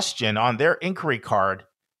a question on their inquiry card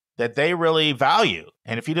that they really value.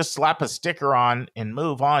 And if you just slap a sticker on and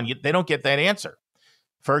move on, they don't get that answer.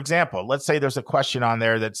 For example, let's say there's a question on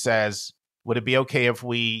there that says, would it be okay if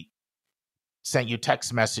we sent you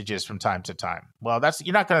text messages from time to time? Well,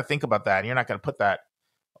 you're not going to think about that. You're not going to put that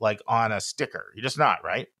like on a sticker. You're just not,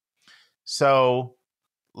 right? So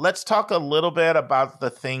let's talk a little bit about the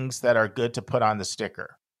things that are good to put on the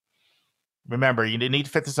sticker. Remember, you need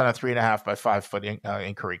to fit this on a 3.5 by 5 foot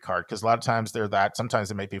inquiry card, because a lot of times they're that. Sometimes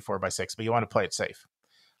it might be 4x6, but you want to play it safe.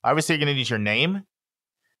 Obviously, you're going to need your name,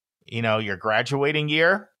 your graduating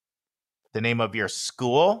year, the name of your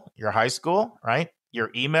school, your high school, right? Your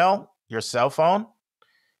email, your cell phone,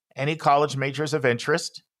 any college majors of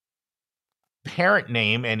interest, parent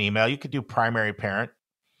name and email. You could do primary parent.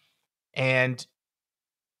 And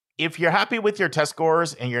if you're happy with your test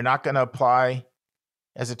scores and you're not going to apply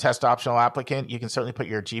as a test optional applicant, you can certainly put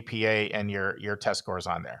your GPA and your test scores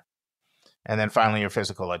on there. And then finally, your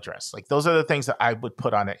physical address. Like, those are the things that I would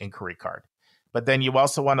put on an inquiry card. But then you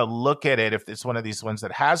also want to look at it. If it's one of these ones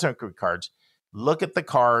that has inquiry cards, look at the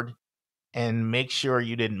card and make sure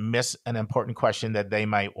you didn't miss an important question that they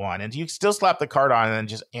might want. And you still slap the card on and then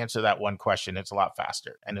just answer that one question. It's a lot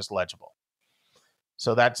faster and it's legible.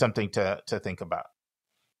 So that's something to think about.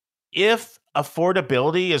 If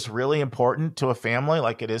affordability is really important to a family,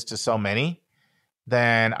 like it is to so many,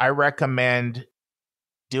 then I recommend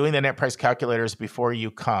doing the net price calculators before you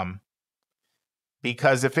come.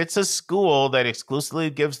 Because if it's a school that exclusively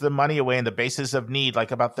gives the money away in the basis of need,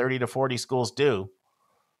 like about 30 to 40 schools do,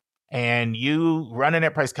 and you run a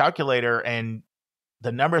net price calculator and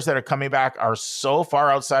the numbers that are coming back are so far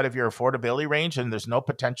outside of your affordability range and there's no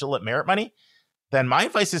potential at merit money, then my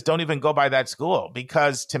advice is don't even go by that school,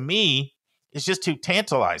 because to me, it's just too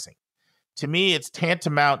tantalizing. To me, it's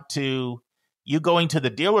tantamount to you going to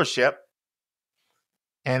the dealership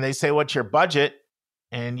and they say, what's your budget?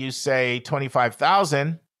 And you say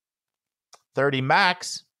 25,000, 30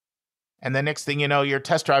 max. And the next thing you know, you're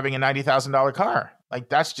test driving a $90,000 car. Like,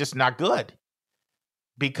 that's just not good,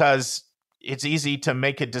 because it's easy to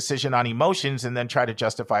make a decision on emotions and then try to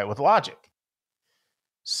justify it with logic.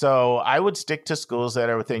 So I would stick to schools that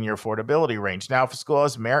are within your affordability range. Now, if a school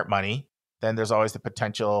has merit money, then there's always the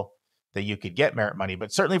potential that you could get merit money.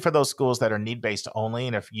 But certainly for those schools that are need-based only,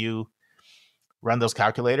 and if you run those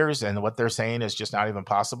calculators and what they're saying is just not even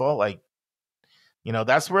possible,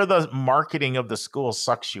 that's where the marketing of the school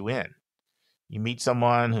sucks you in. You meet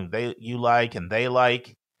someone who you like and they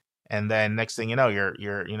like, And then next thing you know,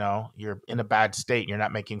 you're in a bad state. You're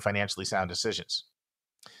not making financially sound decisions.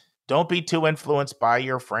 Don't be too influenced by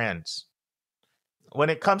your friends. When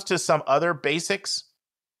it comes to some other basics,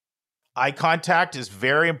 eye contact is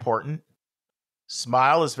very important.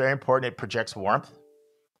 Smile is very important. It projects warmth.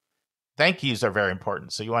 Thank yous are very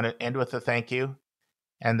important. So you want to end with a thank you,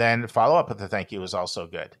 and then follow up with a thank you is also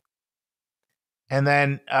good. And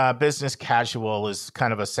then business casual is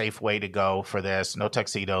kind of a safe way to go for this. No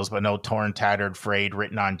tuxedos, but no torn, tattered, frayed,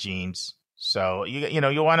 written on jeans. So you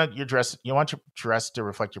want your dress to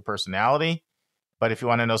reflect your personality. But if you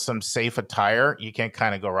want to know some safe attire, you can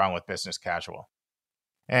kind of go wrong with business casual.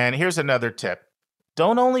 And here's another tip.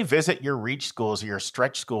 Don't only visit your reach schools or your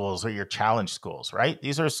stretch schools or your challenge schools, right?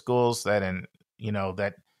 These are schools that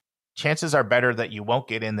that chances are better that you won't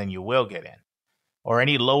get in than you will get in, or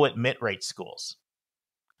any low admit rate schools.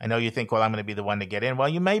 I know you think, well, I'm going to be the one to get in. Well,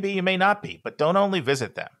 you may be, you may not be, but don't only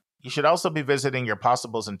visit them. You should also be visiting your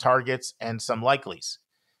possibles and targets and some likelies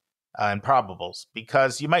and probables,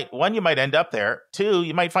 because you might end up there. Two,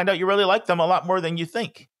 you might find out you really like them a lot more than you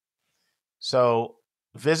think. So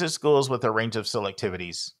visit schools with a range of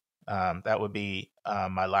selectivities. That would be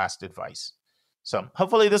my last advice. So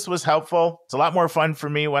hopefully this was helpful. It's a lot more fun for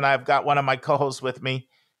me when I've got one of my co-hosts with me.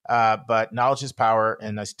 But knowledge is power,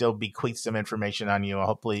 and I still bequeath some information on you.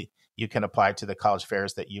 Hopefully you can apply it to the college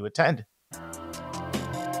fairs that you attend.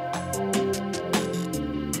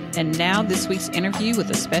 And now this week's interview with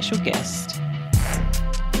a special guest.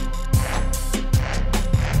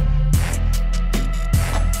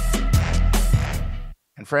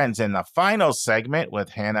 And friends, in the final segment with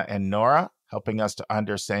Hannah and Nora, helping us to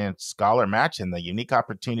understand Scholar Match and the unique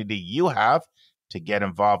opportunity you have to get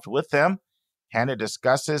involved with them, Hannah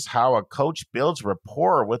discusses how a coach builds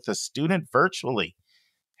rapport with the student virtually.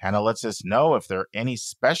 Hannah lets us know if there are any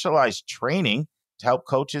specialized training to help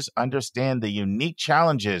coaches understand the unique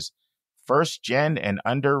challenges first-gen and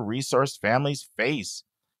under-resourced families face.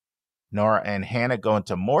 Nora and Hannah go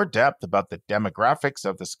into more depth about the demographics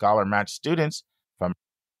of the Scholar Match students from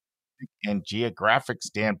a geographic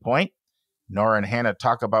standpoint. Nora and Hannah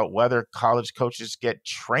talk about whether college coaches get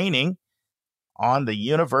training on the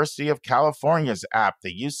University of California's app,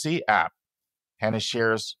 the UC app. Hannah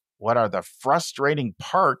shares what are the frustrating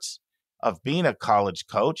parts of being a college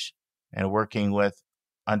coach and working with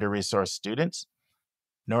under-resourced students.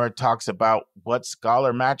 Nora talks about what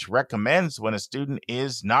Scholar Match recommends when a student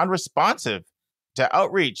is non-responsive to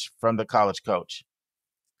outreach from the college coach.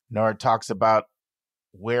 Nora talks about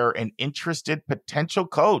where an interested potential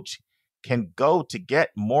coach can go to get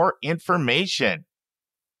more information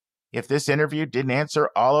if this interview didn't answer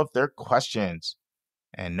all of their questions.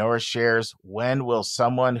 And Nora shares, when will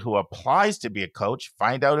someone who applies to be a coach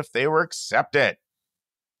find out if they were accepted?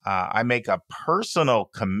 I make a personal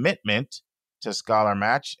commitment to Scholar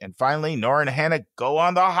Match. And finally, Nora and Hannah go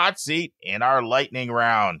on the hot seat in our lightning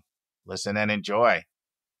round. Listen and enjoy.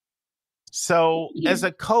 So as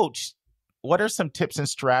a coach, what are some tips and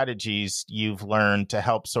strategies you've learned to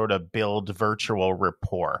help sort of build virtual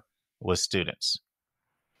rapport with students?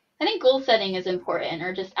 I think goal setting is important,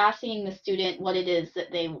 or just asking the student what it is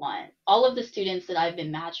that they want. All of the students that I've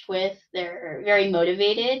been matched with, they're very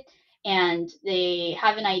motivated, and they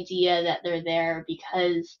have an idea that they're there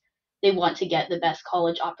because they want to get the best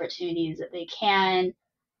college opportunities that they can.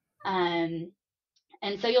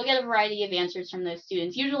 And so you'll get a variety of answers from those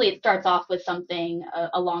students. Usually it starts off with something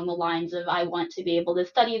along the lines of, I want to be able to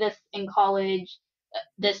study this in college,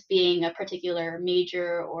 this being a particular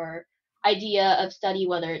major or idea of study,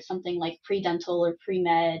 whether it's something like pre-dental or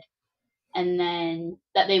pre-med, and then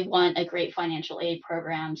that they want a great financial aid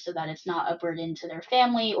program so that it's not a burden to their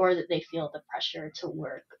family or that they feel the pressure to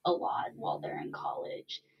work a lot while they're in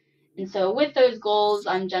college. And so with those goals,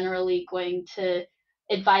 I'm generally going to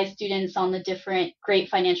advise students on the different great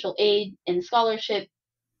financial aid and scholarship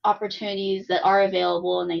opportunities that are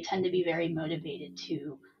available, and they tend to be very motivated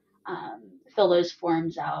to fill those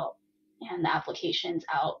forms out and the applications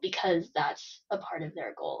out because that's a part of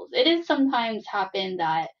their goals. It is sometimes happen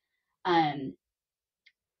that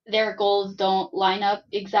their goals don't line up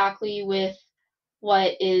exactly with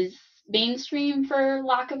what is mainstream, for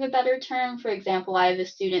lack of a better term. For example, I have a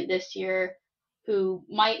student this year who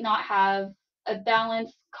might not have a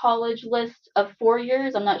balanced college list of 4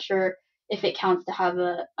 years. I'm not sure if it counts to have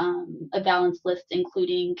a balanced list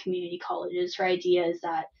including community colleges. Her idea is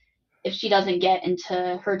that if she doesn't get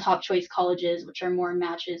into her top choice colleges, which are more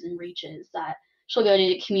matches and reaches, that she'll go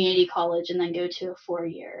to community college and then go to a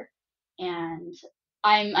 4-year. And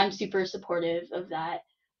I'm super supportive of that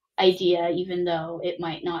idea, even though it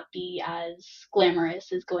might not be as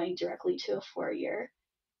glamorous as going directly to a 4-year.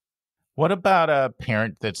 What about a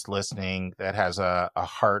parent that's listening that has a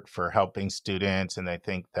heart for helping students and they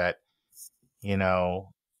think that, you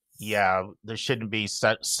know, yeah, there shouldn't be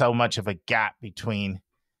so much of a gap between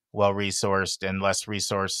well-resourced and less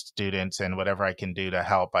resourced students, and whatever I can do to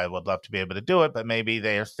help, I would love to be able to do it. But maybe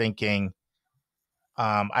they're thinking,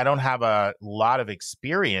 I don't have a lot of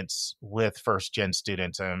experience with first gen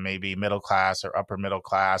students, and maybe middle class or upper middle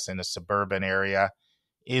class in a suburban area.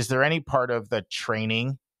 Is there any part of the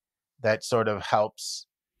training that sort of helps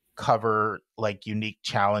cover like unique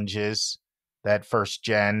challenges that first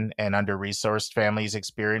gen and under resourced families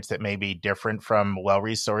experience that may be different from well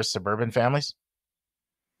resourced suburban families?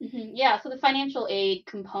 Yeah, so the financial aid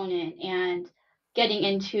component and getting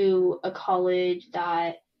into a college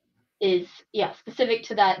that is, yeah, specific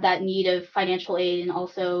to that need of financial aid and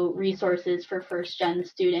also resources for first gen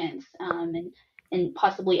students, and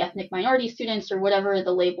possibly ethnic minority students or whatever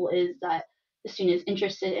the label is that the student is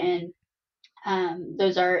interested in.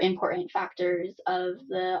 Those are important factors of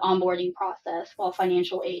the onboarding process, while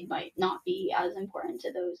financial aid might not be as important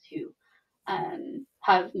to those who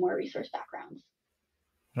have more resource backgrounds.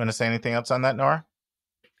 You want to say anything else on that, Nora?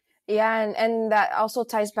 Yeah, and that also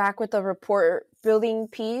ties back with the report building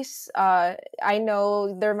piece. I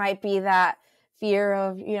know there might be that fear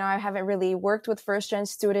of, I haven't really worked with first gen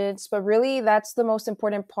students, but really that's the most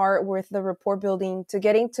important part with the report building, to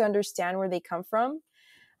getting to understand where they come from.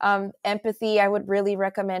 Empathy, I would really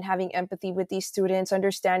recommend having empathy with these students,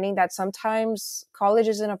 understanding that sometimes college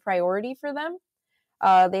isn't a priority for them.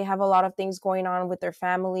 They have a lot of things going on with their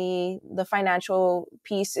family. The financial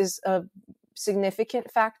piece is a significant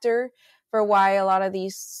factor for why a lot of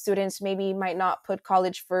these students maybe might not put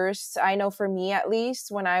college first. I know for me, at least,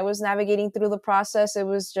 when I was navigating through the process, it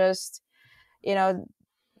was just,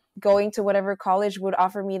 going to whatever college would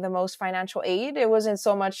offer me the most financial aid. It wasn't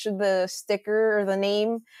so much the sticker or the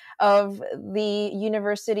name of the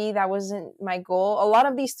university that wasn't my goal. A lot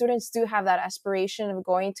of these students do have that aspiration of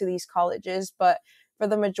going to these colleges, but for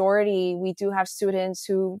the majority, we do have students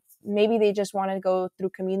who maybe they just want to go through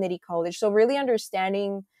community college. So really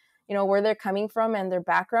understanding, where they're coming from and their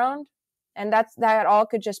background. And that all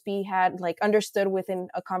could just be had like understood within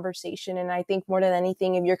a conversation. And I think more than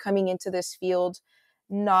anything, if you're coming into this field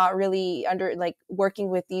not really under like working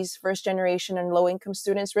with these first generation and low income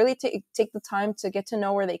students, really take the time to get to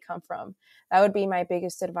know where they come from. That would be my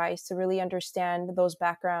biggest advice, to really understand those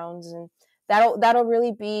backgrounds, and that'll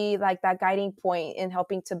really be like that guiding point in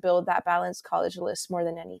helping to build that balanced college list more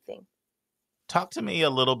than anything. Talk to me a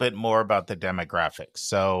little bit more about the demographics.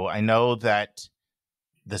 So I know that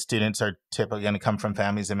the students are typically going to come from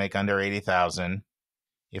families that make under 80,000.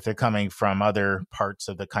 If they're coming from other parts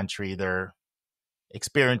of the country, they're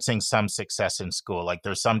experiencing some success in school. Like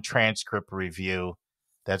there's some transcript review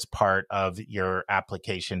that's part of your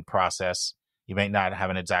application process. You may not have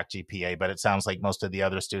an exact GPA, but it sounds like most of the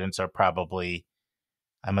other students are probably,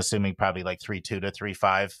 I'm assuming probably like 3.2 to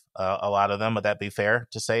 3.5. A lot of them. Would that be fair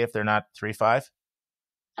to say if they're not 3.5?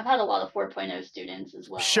 I've had a lot of 4.0 students as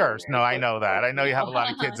well. Sure. No, I know that. I know you have a lot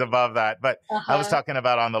of kids above that, but I was talking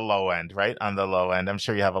about on the low end, right? On the low end, I'm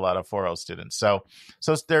sure you have a lot of 4.0 students. So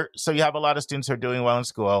you have a lot of students who are doing well in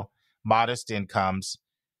school, modest incomes.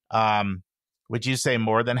 Would you say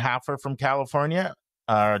more than half are from California?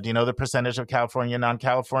 Do you know the percentage of California,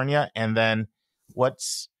 non-California? And then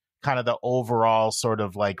what's kind of the overall sort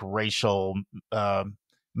of like racial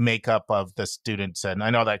makeup of the students? And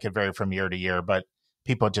I know that could vary from year to year, but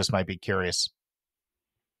people just might be curious.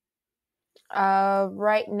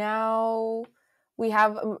 Right now, we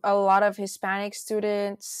have a lot of Hispanic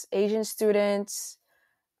students, Asian students.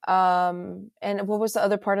 And what was the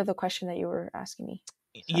other part of the question that you were asking me?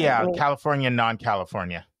 Sorry, California,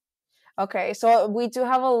 non-California. Okay, so we do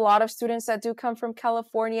have a lot of students that do come from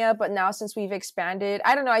California, but now since we've expanded,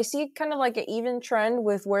 I don't know, I see kind of like an even trend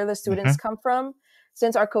with where the students come from.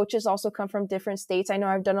 Since our coaches also come from different states, I know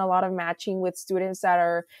I've done a lot of matching with students that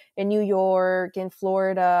are in New York, in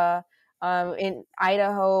Florida, in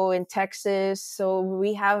Idaho, in Texas. So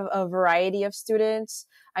we have a variety of students.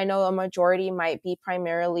 I know a majority might be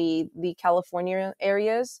primarily the California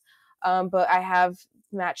areas, but I have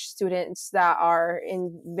matched students that are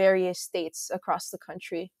in various states across the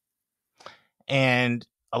country. And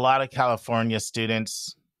a lot of California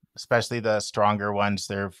students, especially the stronger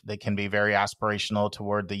ones, they can be very aspirational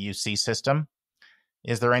toward the UC system.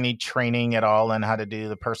 Is there any training at all on how to do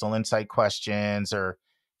the personal insight questions or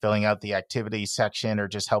filling out the activity section or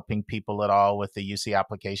just helping people at all with the UC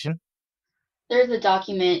application? There's a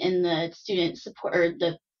document in the student support or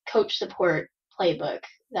the coach support playbook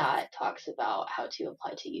that talks about how to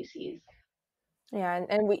apply to UCs. Yeah,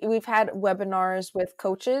 and we've had webinars with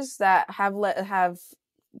coaches that have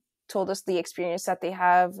told us the experience that they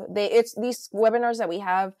have. It's these webinars that we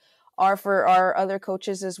have are for our other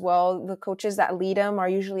coaches as well. The coaches that lead them are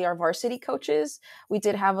usually our varsity coaches. We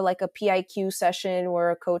did have a PIQ session where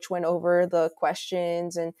a coach went over the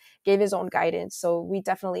questions and gave his own guidance. So we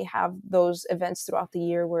definitely have those events throughout the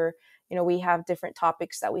year where, we have different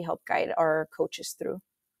topics that we help guide our coaches through.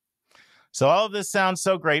 So all of this sounds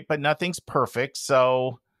so great, but nothing's perfect.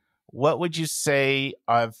 So what would you say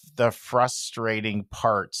of the frustrating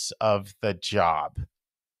parts of the job?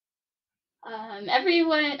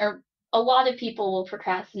 Everyone or a lot of people will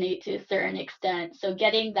procrastinate to a certain extent. So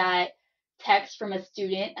getting that text from a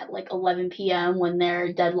student at like 11 p.m. when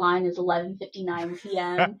their deadline is 11:59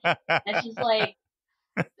 p.m. It's just like,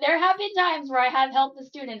 there have been times where I have helped the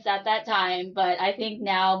students at that time, but I think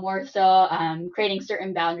now more so creating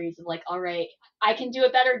certain boundaries of like, all right, I can do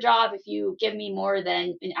a better job if you give me more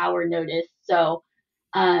than an hour notice. So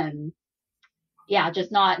um, yeah,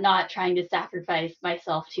 just not trying to sacrifice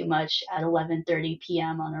myself too much at 11:30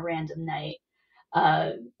 p.m. on a random night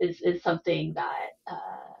uh, is something that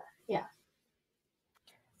yeah.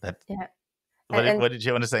 That, Yeah. what did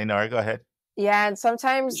you want to say, Nora? Go ahead. Yeah, and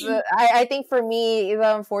sometimes I think for me,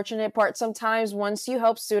 the unfortunate part sometimes once you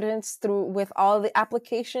help students through with all the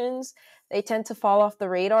applications, they tend to fall off the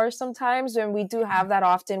radar sometimes. And we do have that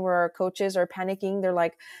often where our coaches are panicking. They're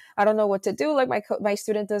like, I don't know what to do. Like my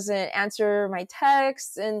student doesn't answer my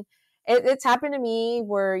texts. And it's happened to me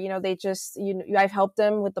where, they just, I've helped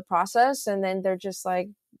them with the process. And then they're just like,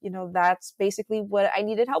 that's basically what I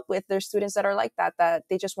needed help with. There's students that are like that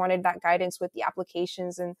they just wanted that guidance with the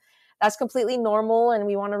applications, and that's completely normal. And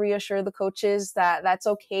we want to reassure the coaches that that's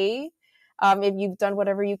okay. If you've done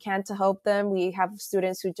whatever you can to help them, we have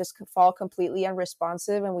students who just fall completely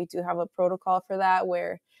unresponsive. And we do have a protocol for that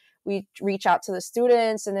where we reach out to the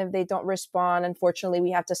students. And if they don't respond, unfortunately,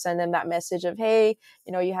 we have to send them that message of, hey,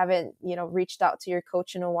 you haven't, reached out to your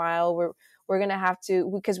coach in a while. We're going to have to,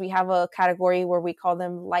 because we have a category where we call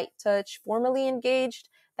them light touch, formally engaged.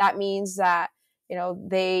 That means that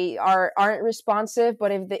they aren't responsive,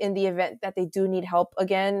 but in the event that they do need help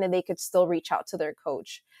again, then they could still reach out to their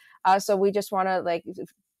coach. So we just want to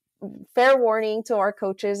fair warning to our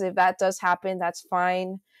coaches. If that does happen, that's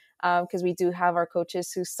fine. Because we do have our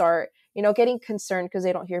coaches who start, getting concerned because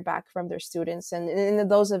they don't hear back from their students. And in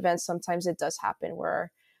those events, sometimes it does happen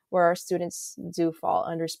where our students do fall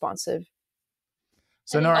unresponsive.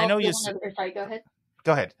 So Nora, I know you sorry, go ahead.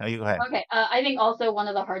 Go ahead. No, you go ahead. Okay. I think also one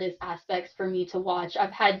of the hardest aspects for me to watch,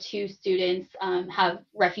 I've had two students have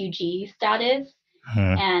refugee status,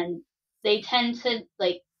 and they tend to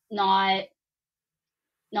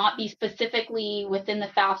not be specifically within the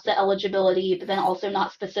FAFSA eligibility, but then also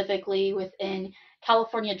not specifically within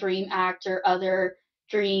California Dream Act or other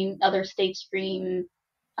states' Dream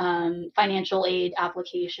financial aid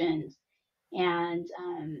applications. And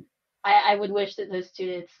I would wish that those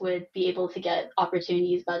students would be able to get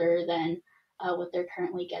opportunities better than what they're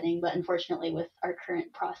currently getting. But unfortunately, with our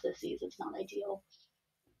current processes, it's not ideal.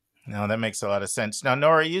 No, that makes a lot of sense. Now,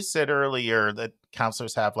 Nora, you said earlier that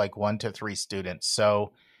counselors have 1 to 3 students.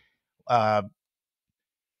 So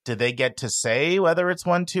do they get to say whether it's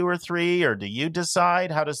 1, 2, or 3, or do you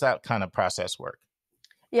decide? How does that kind of process work?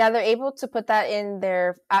 Yeah, they're able to put that in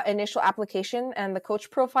their initial application and the coach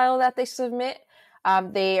profile that they submit.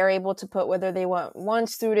 They are able to put whether they want 1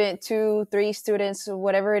 student, 2, 3 students,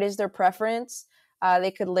 whatever it is their preference.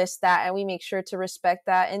 They could list that, and we make sure to respect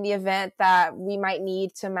that. In the event that we might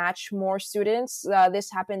need to match more students,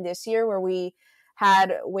 this happened this year where we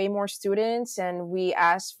had way more students, and we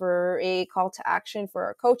asked for a call to action for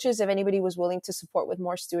our coaches if anybody was willing to support with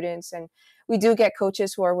more students. And we do get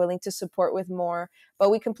coaches who are willing to support with more,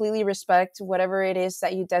 but we completely respect whatever it is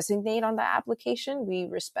that you designate on the application. We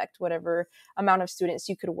respect whatever amount of students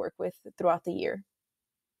you could work with throughout the year.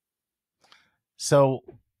 So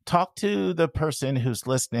talk to the person who's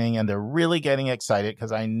listening and they're really getting excited,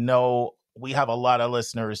 because I know we have a lot of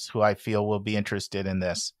listeners who I feel will be interested in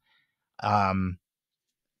this.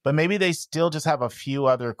 But maybe they still just have a few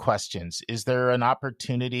other questions. Is there an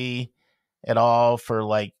opportunity at all for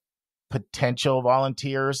potential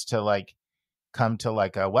volunteers to come to a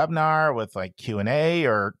webinar with Q&A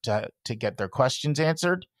or to get their questions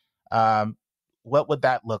answered? What would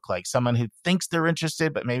that look like? Someone who thinks they're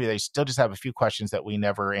interested, but maybe they still just have a few questions that we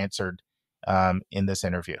never answered in this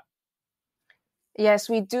interview. Yes,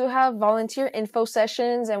 we do have volunteer info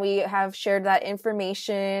sessions, and we have shared that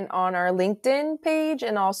information on our LinkedIn page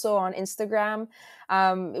and also on Instagram.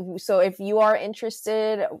 So if you are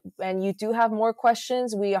interested and you do have more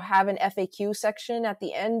questions, we have an FAQ section at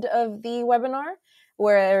the end of the webinar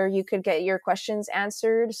where you could get your questions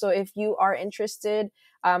answered. So if you are interested,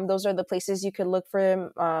 those are the places you could look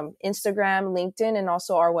for: Instagram, LinkedIn, and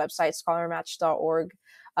also our website, scholarmatch.org,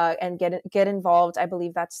 and get involved. I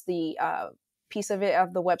believe that's the piece of it,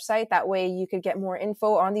 of the website. That way you could get more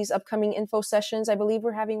info on these upcoming info sessions. I believe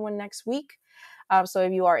we're having one next week. So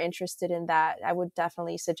if you are interested in that, I would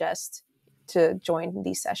definitely suggest to join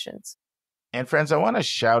these sessions. And friends, I want to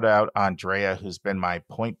shout out Andrea, who's been my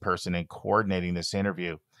point person in coordinating this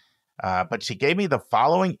interview. But she gave me the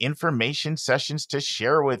following information sessions to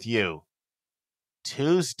share with you.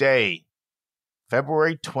 Tuesday,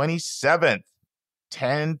 February 27th,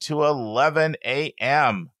 10 to 11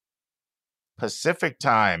 a.m. Pacific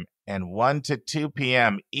time and 1 to 2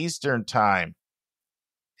 p.m. Eastern time.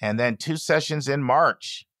 And then 2 sessions in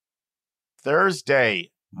March.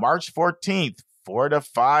 Thursday, March 14th, 4 to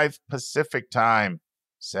 5 Pacific time,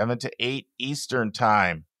 7 to 8 Eastern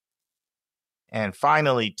time. And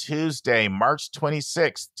finally, Tuesday, March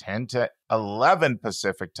 26th, 10 to 11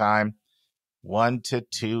 Pacific time, 1 to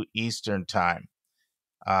 2 Eastern time.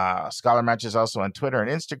 Scholar Match is also on Twitter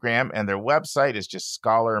and Instagram, and their website is just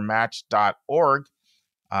scholarmatch.org.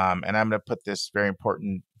 And I'm going to put this very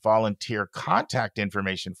important volunteer contact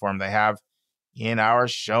information form they have in our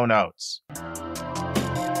show notes.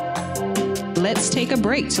 Let's take a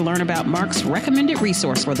break to learn about Mark's recommended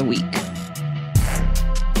resource for the week.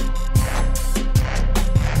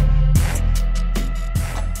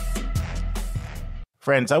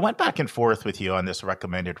 Friends, I went back and forth with you on this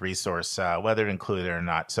recommended resource, whether to include it or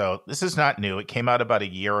not. So this is not new. It came out about a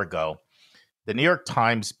year ago. The New York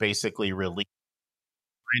Times basically released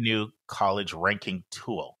a brand new college ranking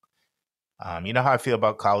tool. You know how I feel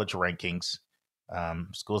about college rankings.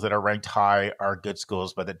 Schools that are ranked high are good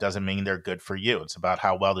schools, but that doesn't mean they're good for you. It's about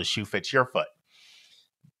how well the shoe fits your foot.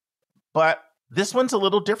 But this one's a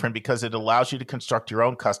little different because it allows you to construct your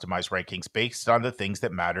own customized rankings based on the things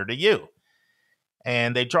that matter to you.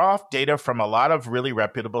 And they draw off data from a lot of really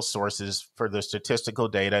reputable sources for the statistical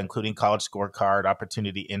data, including College Scorecard,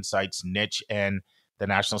 Opportunity Insights, Niche, and the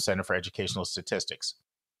National Center for Educational Statistics.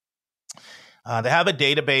 They have a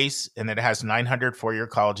database, and it has 900 four-year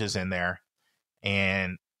colleges in there.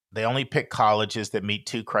 And they only pick colleges that meet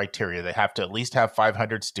 2 criteria. They have to at least have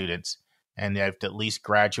 500 students, and they have to at least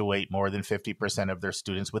graduate more than 50% of their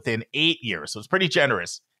students within 8 years. So it's pretty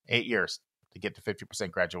generous, 8 years to get to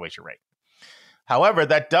 50% graduation rate. However,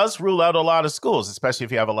 that does rule out a lot of schools, especially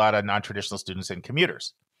if you have a lot of non-traditional students and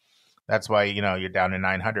commuters. That's why, you're down to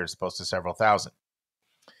 900 as opposed to several thousand.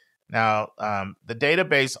 Now, the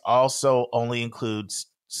database also only includes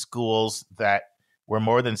schools that where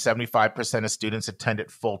more than 75% of students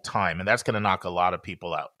attended full time, and that's going to knock a lot of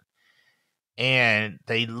people out. And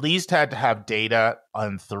they at least had to have data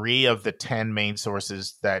on 3 of the 10 main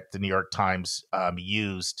sources that the New York Times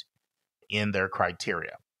used in their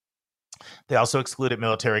criteria. They also excluded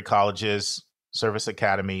military colleges, service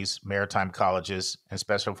academies, maritime colleges, and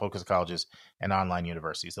special focus colleges and online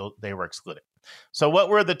universities. So they were excluded. So what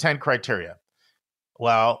were the 10 criteria?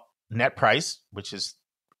 Well, net price, which is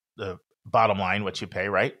the bottom line, what you pay,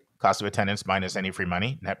 right? Cost of attendance minus any free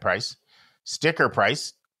money, net price. Sticker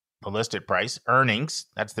price, the listed price. Earnings,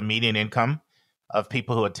 that's the median income of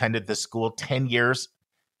people who attended the school 10 years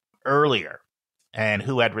earlier and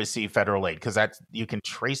who had received federal aid, because that's, you can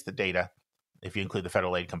trace the data if you include the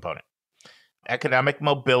federal aid component. Economic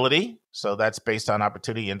mobility, so that's based on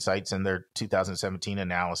Opportunity Insights in their 2017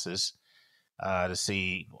 analysis to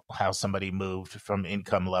see how somebody moved from one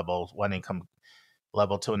income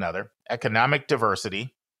level to another. Economic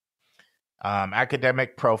diversity,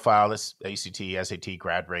 academic profile, this ACT, SAT,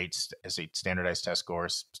 grad rates, standardized test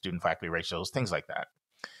scores, student faculty ratios, things like that.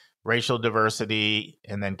 Racial diversity,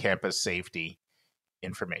 and then campus safety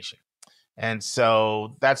information. And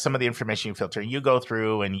so that's some of the information you filter. You go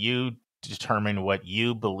through and you determine what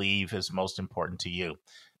you believe is most important to you.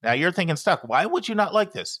 Now you're thinking, Stuck, why would you not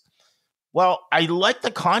like this? Well, I like the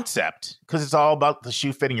concept because it's all about the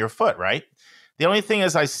shoe fitting your foot, right? The only thing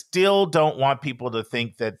is I still don't want people to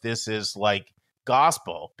think that this is like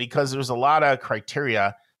gospel, because there's a lot of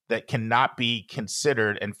criteria that cannot be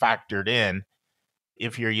considered and factored in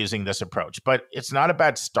if you're using this approach. But it's not a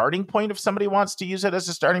bad starting point if somebody wants to use it as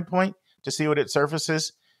a starting point to see what it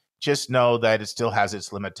surfaces. Just know that it still has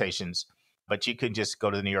its limitations. But you can just go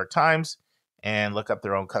to the New York Times and look up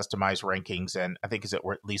their own customized rankings. And I think it's at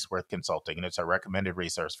least worth consulting. And it's a recommended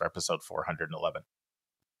resource for episode 411.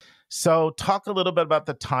 So talk a little bit about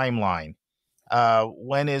the timeline.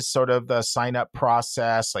 When is sort of the sign up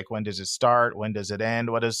process? Like, when does it start? When does it end?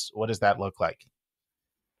 What does that look like?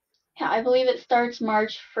 Yeah, I believe it starts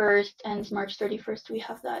March 1st, ends March 31st. We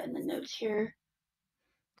have that in the notes here.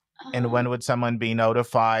 And when would someone be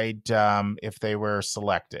notified if they were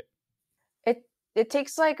selected? It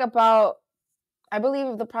takes like about, I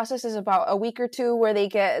believe the process is about a week or two where they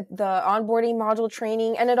get the onboarding module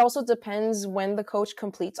training. And it also depends when the coach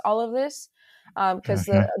completes all of this. Because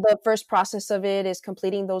the first process of it is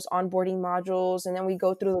completing those onboarding modules. And then we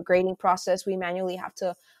go through the grading process. We manually have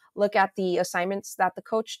to look at the assignments that the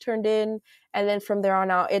coach turned in. And then from there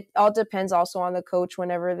on out, it all depends also on the coach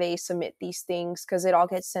whenever they submit these things, because it all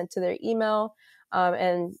gets sent to their email.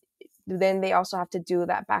 And then they also have to do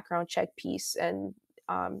that background check piece. And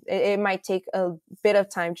it might take a bit of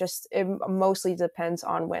time. Just it mostly depends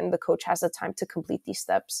on when the coach has the time to complete these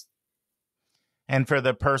steps. And for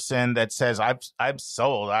the person that says, I'm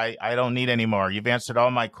sold, I don't need any more, you've answered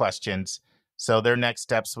all my questions. So their next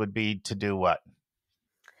steps would be to do what?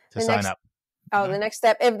 To sign up. The next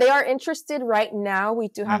step, if they are interested right now, we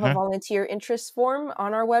do have a volunteer interest form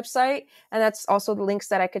on our website. And that's also the links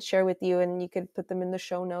that I could share with you, and you could put them in the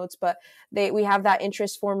show notes. But we have that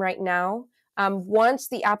interest form right now. Once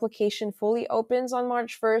the application fully opens on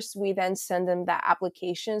March 1st, we then send them that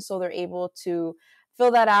application so they're able to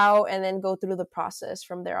fill that out and then go through the process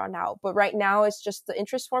from there on out. But right now, it's just the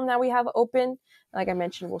interest form that we have open. Like I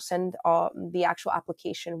mentioned, we'll send the actual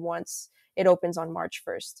application once it opens on March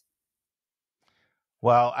 1st.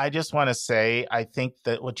 Well, I just want to say, I think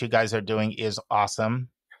that what you guys are doing is awesome.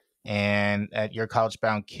 And at Your College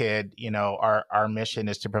Bound Kid, our mission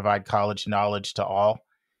is to provide college knowledge to all.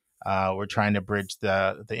 We're trying to bridge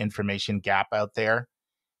the information gap out there.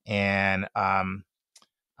 And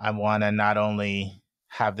I want to not only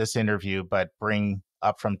have this interview, but bring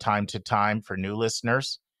up from time to time for new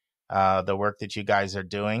listeners the work that you guys are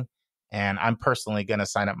doing. And I'm personally going to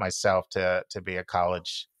sign up myself to be a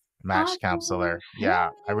college match counselor. Yeah,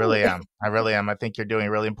 I really am. I think you're doing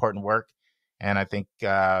really important work. And I think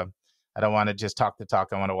I don't want to just talk the talk.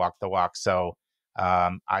 I want to walk the walk. So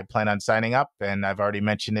I plan on signing up, and I've already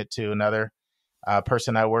mentioned it to another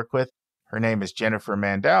person I work with. Her name is Jennifer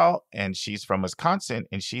Mandel, and she's from Wisconsin,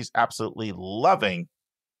 and she's absolutely loving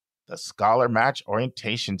the Scholar Match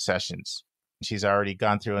orientation sessions. She's already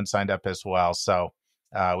gone through and signed up as well. So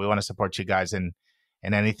we want to support you guys in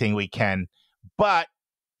anything we can. But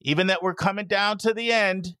even that we're coming down to the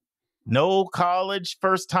end, no college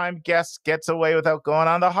first-time guest gets away without going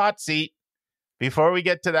on the hot seat. Before we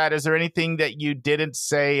get to that, is there anything that you didn't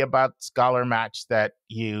say about Scholar Match that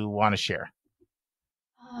you want to share?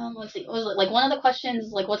 Let's see. Was it like one of the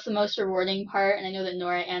questions, like, what's the most rewarding part? And I know that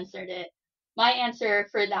Nora answered it. My answer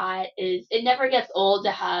for that is it never gets old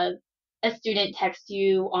to have a student text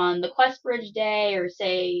you on the Quest Bridge day, or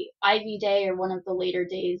say Ivy Day, or one of the later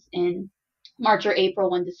days in March or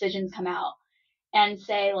April when decisions come out, and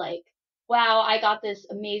say like, wow, I got this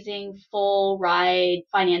amazing full ride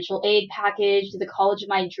financial aid package to the college of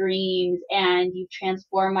my dreams, and you've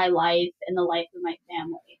transformed my life and the life of my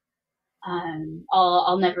family.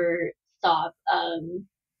 I'll never stop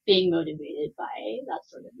being motivated by that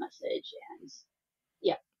sort of message. And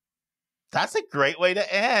yeah. That's a great way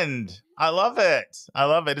to end. I love it.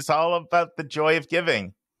 It's all about the joy of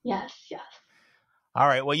giving. Yes. All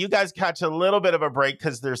right. Well, you guys catch a little bit of a break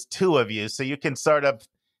because there's two of you, so you can sort of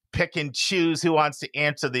pick and choose who wants to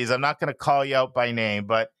answer these. I'm not going to call you out by name,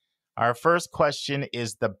 but our first question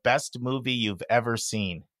is the best movie you've ever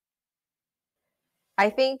seen. I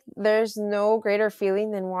think there's no greater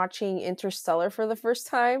feeling than watching Interstellar for the first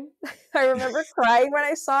time. I remember crying when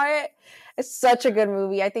I saw it. It's such a good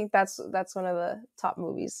movie. I think that's one of the top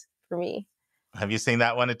movies for me. Have you seen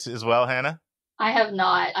that one as well, Hannah? I have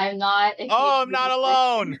not. I'm not. Oh, I'm not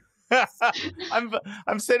alone.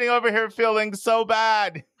 I'm sitting over here feeling so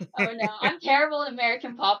bad. Oh no, I'm terrible at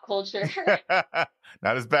American pop culture.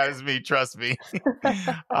 Not as bad as me, trust me.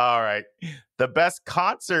 All right. The best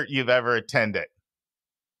concert you've ever attended.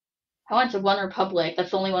 I went to One Republic.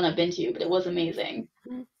 That's the only one I've been to, but it was amazing.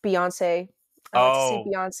 Beyonce. I went to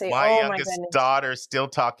see Beyonce. My youngest daughter still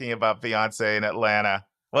talking about Beyonce in Atlanta.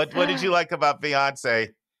 What did you like about Beyonce,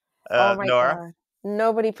 oh my Nora? God.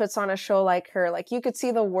 Nobody puts on a show like her. Like, you could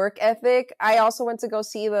see the work ethic. I also went to go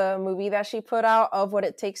see the movie that she put out of what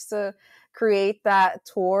it takes to create that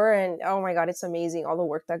tour. And oh my God, it's amazing. All the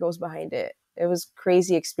work that goes behind it. It was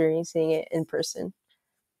crazy experiencing it in person.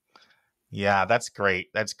 Yeah, that's great.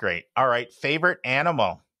 All right. Favorite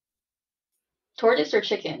animal? Tortoise or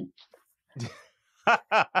chicken?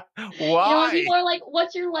 When Why? people are like,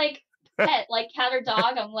 "What's your like pet, like cat or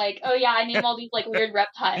dog?" I'm like, "Oh yeah, I name all these like weird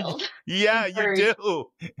reptiles." Yeah, And you birds.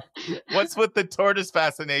 do. What's with the tortoise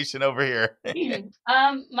fascination over here?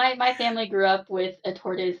 My family grew up with a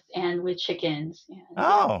tortoise and with chickens. And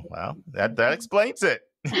Oh, well, that explains it.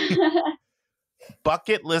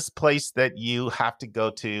 Bucket list place that you have to go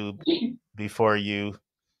to before you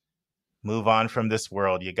move on from this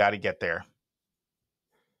world. You got to get there.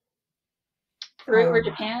 Peru or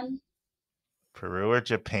Japan? Peru or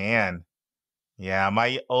Japan? Yeah,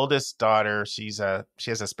 my oldest daughter, she has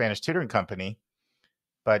a Spanish tutoring company,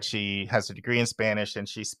 but she has a degree in Spanish, and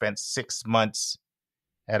she spent 6 months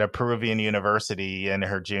at a Peruvian university in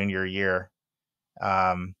her junior year.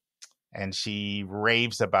 And she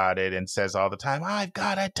raves about it and says all the time, "I've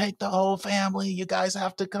got to take the whole family. You guys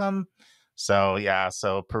have to come." So yeah,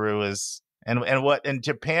 so Peru is, and what in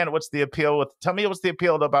Japan? What's the appeal with? Tell me what's the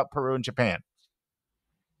appeal about Peru and Japan?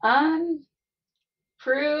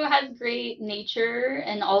 Peru has great nature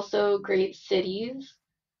and also great cities.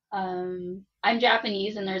 I'm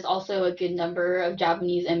Japanese, and there's also a good number of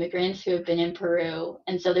Japanese immigrants who have been in Peru,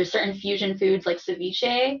 and so there's certain fusion foods like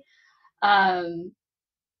ceviche. Um,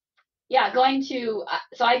 yeah,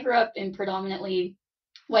 so I grew up in predominantly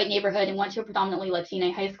white neighborhood and went to a predominantly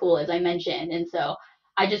Latina high school, as I mentioned. And so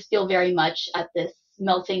I just feel very much at this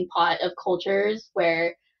melting pot of cultures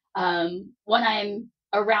where when I'm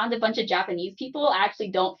around a bunch of Japanese people, I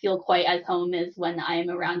actually don't feel quite as home as when I'm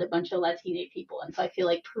around a bunch of Latina people. And so I feel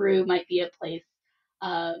like Peru might be a place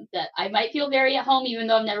that I might feel very at home, even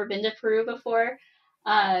though I've never been to Peru before.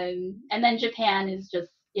 And then Japan is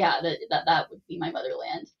just, yeah, that would be my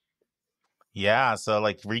motherland. Yeah, so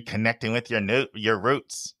like reconnecting with your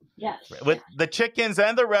roots. Yes. With the chickens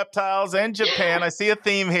and the reptiles and Japan. I see a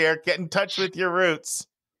theme here. Get in touch with your roots.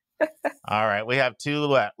 All right, we have 2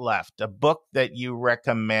 left. A book that you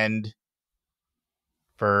recommend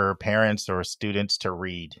for parents or students to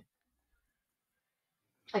read.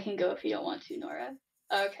 I can go if you don't want to, Nora.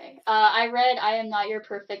 Okay. I read I Am Not Your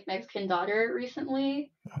Perfect Mexican Daughter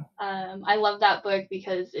recently. I love that book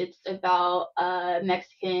because it's about a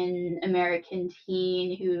Mexican American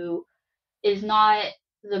teen who is not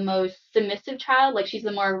the most submissive child. Like, she's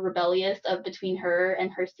the more rebellious of between her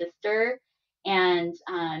and her sister. And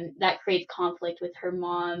that creates conflict with her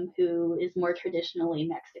mom, who is more traditionally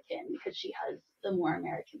Mexican because she has the more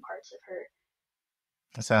American parts of her.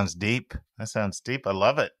 That sounds deep. I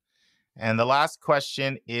love it. And the last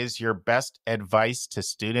question is your best advice to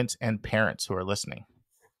students and parents who are listening,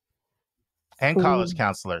 and college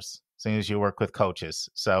counselors, seeing as you work with coaches.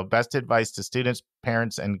 So best advice to students,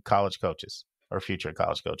 parents, and college coaches or future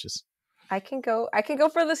college coaches. I can go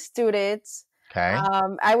for the students. Okay.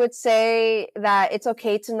 I would say that it's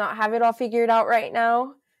okay to not have it all figured out right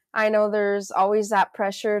now. I know there's always that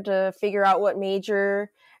pressure to figure out what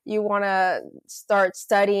major you want to start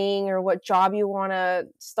studying or what job you want to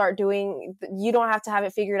start doing. You don't have to have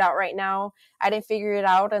it figured out right now. I didn't figure it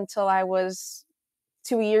out until I was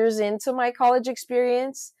 2 years into my college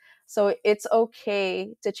experience. So it's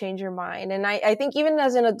okay to change your mind. And I think even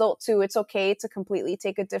as an adult too, it's okay to completely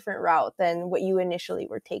take a different route than what you initially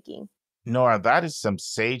were taking. Nora, that is some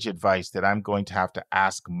sage advice that I'm going to have to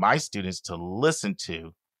ask my students to listen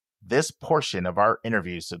to this portion of our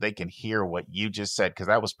interview so they can hear what you just said, because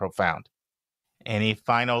that was profound. Any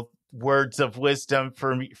final words of wisdom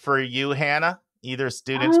for you, Hannah? Either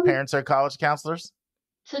students, parents, or college counselors?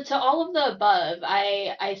 So to all of the above,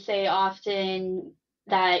 I say often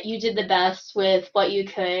that you did the best with what you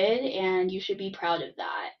could, and you should be proud of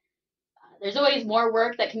that. There's always more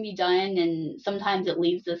work that can be done, and sometimes it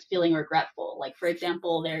leaves us feeling regretful. Like, for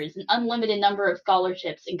example, there's an unlimited number of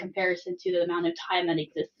scholarships in comparison to the amount of time that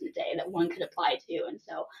exists in a day that one could apply to. And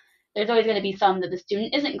so there's always going to be some that the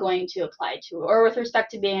student isn't going to apply to. Or with respect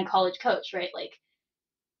to being a college coach, right? Like,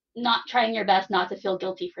 not trying your best not to feel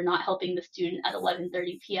guilty for not helping the student at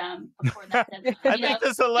 11:30 p.m. before that. I think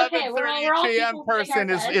this 11:30 p.m. person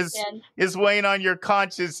is weighing on your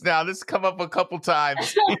conscience now. This has come up a couple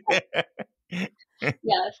times.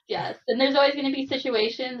 Yes. And there's always going to be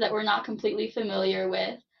situations that we're not completely familiar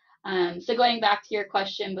with. So going back to your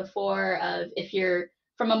question before of if you're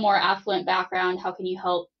from a more affluent background, how can you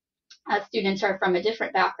help students who are from a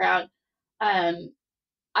different background? I'm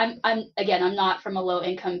not from a low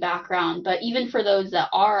income background, but even for those that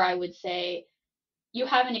are, I would say you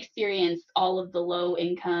haven't experienced all of the low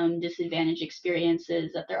income disadvantaged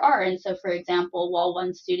experiences that there are. And so, for example, while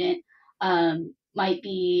one student might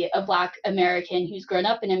be a Black American who's grown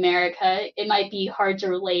up in America, it might be hard to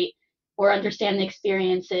relate or understand the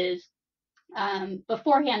experiences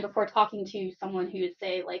beforehand, before talking to someone who is,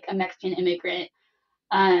 say, like a Mexican immigrant.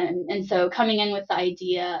 And so coming in with the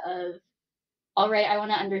idea of, all right, I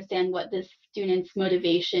want to understand what this student's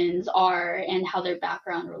motivations are and how their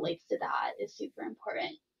background relates to that is super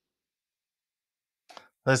important.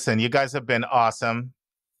 Listen, you guys have been awesome.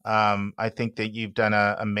 I think that you've done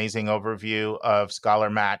an amazing overview of Scholar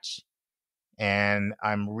Match, and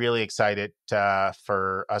I'm really excited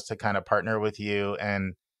for us to kind of partner with you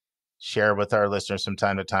and share with our listeners from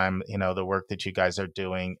time to time, the work that you guys are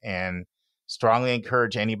doing, and strongly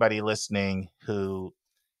encourage anybody listening who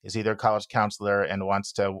is either a college counselor and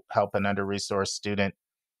wants to help an under-resourced student,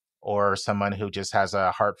 or someone who just has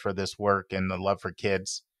a heart for this work and the love for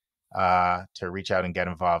kids, to reach out and get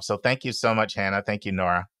involved. So thank you so much, Hannah. Thank you,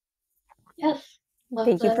 Nora. Yes.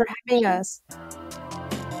 Thank you for having us.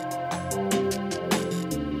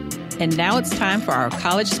 And now it's time for our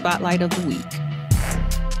College Spotlight of the Week.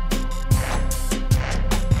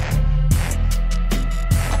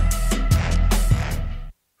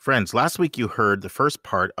 Friends, last week you heard the first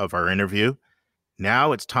part of our interview.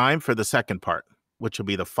 Now it's time for the second part, which will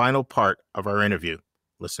be the final part of our interview.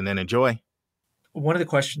 Listen and enjoy. One of the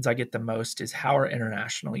questions I get the most is, how are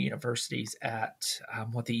international universities at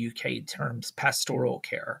what the UK terms pastoral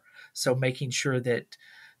care? So making sure that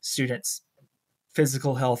students'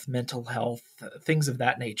 physical health, mental health, things of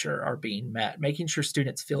that nature are being met, making sure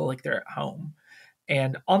students feel like they're at home.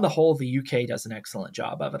 And on the whole, the UK does an excellent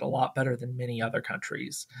job of it, a lot better than many other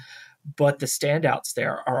countries. But the standouts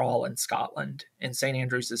there are all in Scotland, and St.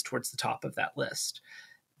 Andrews is towards the top of that list.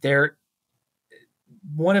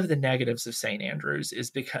 One of the negatives of St. Andrews is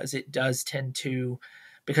because it does tend to,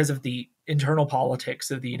 because of the internal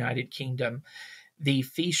politics of the United Kingdom, the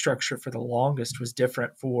fee structure for the longest was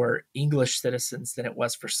different for English citizens than it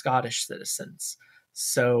was for Scottish citizens.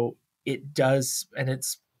 So it does, and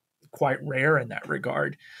it's quite rare in that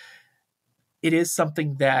regard. It is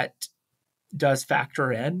something that does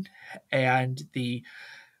factor in, and the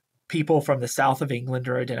people from the south of England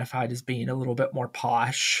are identified as being a little bit more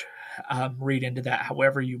posh. Read into that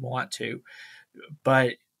however you want to,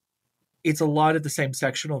 but it's a lot of the same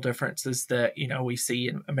sectional differences that we see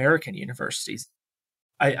in American universities.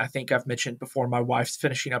 I think I've mentioned before, my wife's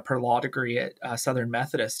finishing up her law degree at Southern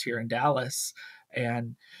Methodist here in Dallas.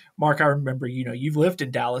 And Mark, I remember, you've lived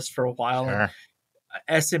in Dallas for a while. Sure.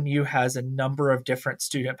 And SMU has a number of different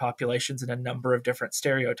student populations and a number of different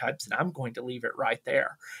stereotypes, and I'm going to leave it right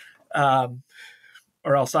there.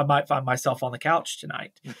 Or else I might find myself on the couch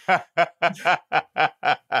tonight.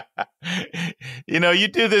 You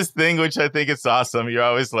do this thing, which I think is awesome. You're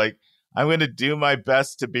always like, I'm going to do my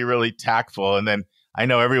best to be really tactful. And then I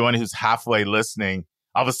know everyone who's halfway listening,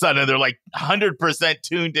 all of a sudden they're like 100%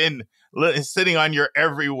 tuned in, sitting on your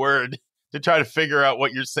every word to try to figure out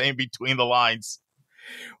what you're saying between the lines.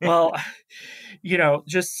 Well,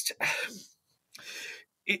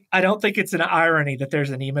 I don't think it's an irony that there's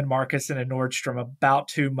an Neiman Marcus and a Nordstrom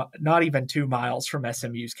about not even 2 miles from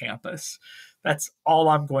SMU's campus. That's all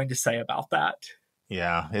I'm going to say about that.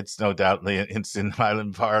 Yeah, it's no doubt it's in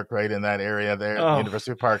Highland Park, right in that area there, Oh.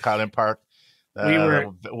 University Park, Highland Park,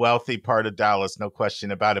 the wealthy part of Dallas, no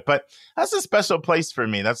question about it. But that's a special place for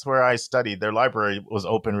me. That's where I studied. Their library was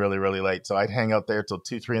open really, really late, so I'd hang out there till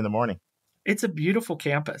 2, 3 in the morning. It's a beautiful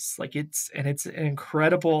campus. It's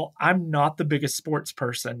incredible. I'm not the biggest sports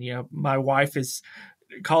person. My wife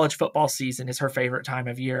college football season is her favorite time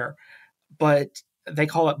of year, but they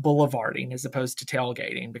call it boulevarding as opposed to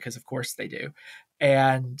tailgating, because of course they do.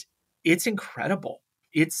 And it's incredible.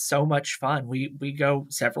 It's so much fun. We go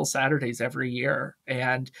several Saturdays every year,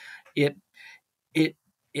 and it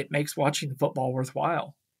makes watching the football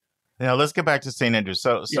worthwhile. Now, let's get back to St. Andrews.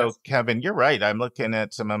 So Yes. Kevin, you're right. I'm looking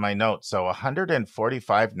at some of my notes. So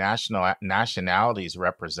 145 nationalities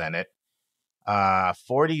represented,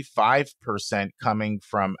 45% coming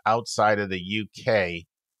from outside of the UK,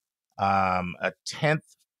 a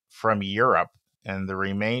 10th from Europe, and the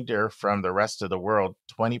remainder from the rest of the world,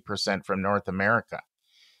 20% from North America.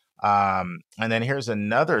 And then here's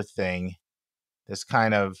another thing. This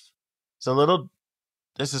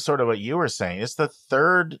is sort of what you were saying. It's the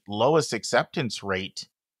third lowest acceptance rate,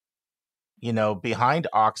 behind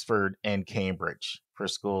Oxford and Cambridge for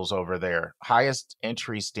schools over there. Highest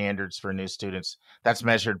entry standards for new students. That's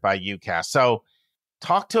measured by UCAS. So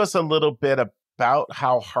talk to us a little bit about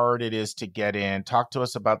how hard it is to get in. Talk to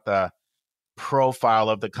us about the profile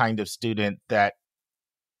of the kind of student that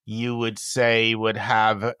you would say would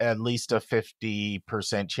have at least a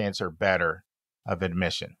 50% chance or better of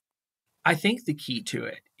admission. I think the key to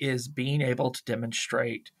it is being able to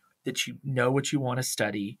demonstrate that you know what you want to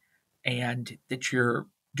study and that you're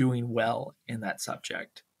doing well in that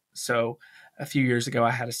subject. So a few years ago,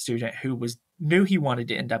 I had a student who knew he wanted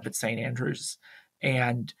to end up at St. Andrews,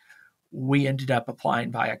 and we ended up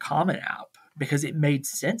applying via Common App because it made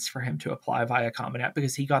sense for him to apply via Common App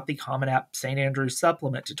because he got the Common App St. Andrews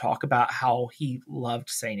supplement to talk about how he loved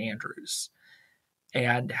St. Andrews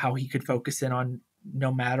and how he could focus in on,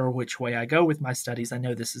 no matter which way I go with my studies, I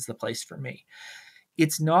know this is the place for me.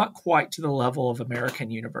 It's not quite to the level of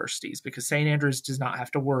American universities because St. Andrews does not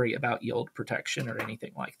have to worry about yield protection or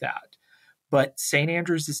anything like that. But St.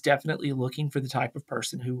 Andrews is definitely looking for the type of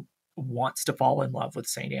person who wants to fall in love with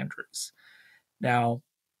St. Andrews. Now,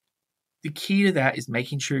 the key to that is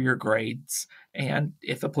making sure your grades and,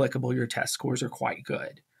 if applicable, your test scores are quite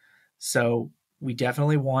good. So we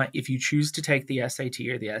definitely want, if you choose to take the SAT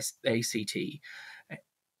or the ACT,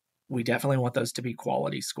 we definitely want those to be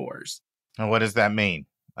quality scores. And what does that mean?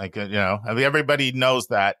 Like, I mean, everybody knows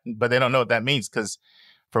that, but they don't know what that means because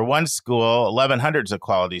for one school, 1,100 is a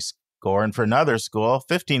quality score, and for another school,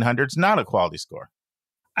 1,500 is not a quality score.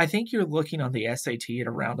 I think you're looking on the SAT at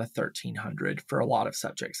around a 1,300 for a lot of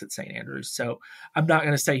subjects at St. Andrews. So I'm not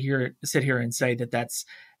going to sit here and say that that's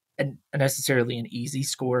necessarily an easy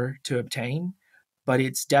score to obtain, but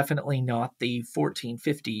it's definitely not the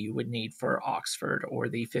 1,450 you would need for Oxford or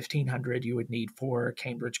the 1,500 you would need for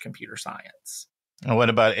Cambridge Computer Science. And what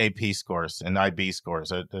about AP scores and IB scores?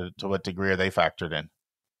 To what degree are they factored in?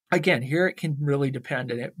 Again, here it can really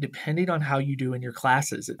depend, and depending on how you do in your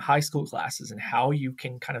classes, high school classes, and how you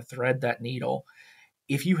can kind of thread that needle.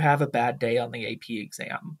 If you have a bad day on the AP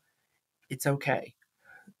exam, it's okay.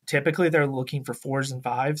 Typically, they're looking for 4s and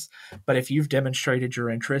 5s, but if you've demonstrated your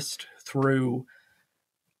interest through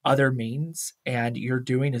other means and you're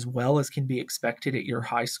doing as well as can be expected at your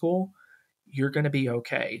high school, you're going to be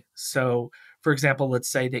okay. So, for example,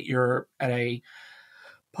 let's say that you're at a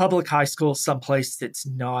public high school someplace that's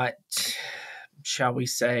not, shall we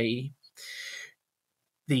say,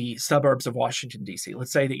 the suburbs of Washington, D.C.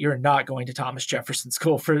 Let's say that you're not going to Thomas Jefferson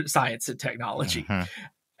School for Science and Technology,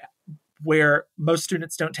 where most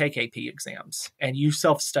students don't take AP exams, and you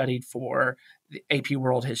self-studied for the AP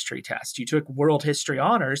World History test. You took World History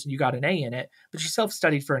Honors and you got an A in it, but you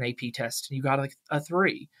self-studied for an AP test and you got a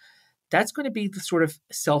 3. That's going to be the sort of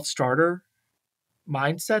self-starter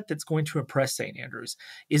mindset that's going to impress St. Andrews.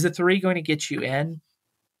 Is a 3 going to get you in?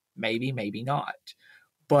 Maybe, maybe not.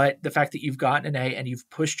 But the fact that you've gotten an A and you've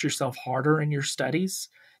pushed yourself harder in your studies,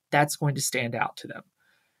 that's going to stand out to them.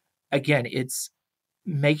 Again, it's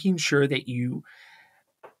making sure that you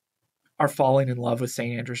are falling in love with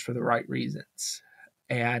St. Andrews for the right reasons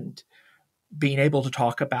and being able to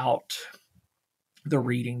talk about the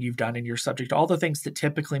reading you've done in your subject, all the things that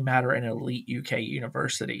typically matter in an elite UK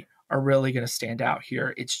university are really going to stand out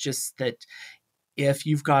here. It's just that if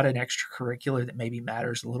you've got an extracurricular that maybe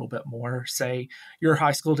matters a little bit more, say your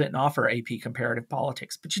high school didn't offer AP comparative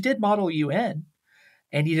politics, but you did Model UN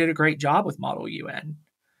and you did a great job with Model UN,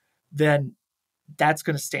 then that's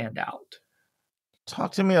going to stand out.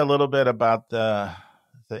 Talk to me a little bit about the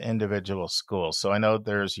individual schools. So I know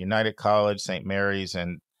there's United College, St. Mary's,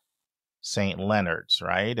 and St. Leonard's,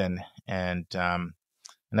 right? And I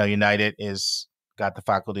know United is got the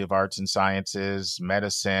Faculty of Arts and Sciences,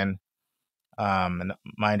 Medicine. And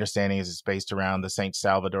my understanding is it's based around the St.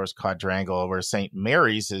 Salvador's Quadrangle, where St.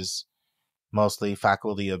 Mary's is mostly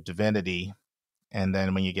Faculty of Divinity. And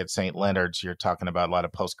then when you get St. Leonard's, you're talking about a lot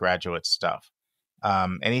of postgraduate stuff.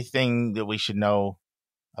 Anything that we should know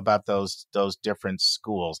about those different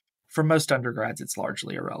schools? For most undergrads, it's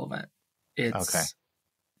largely irrelevant. It's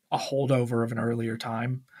a holdover of an earlier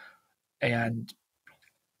time. And,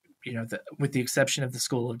 with the exception of the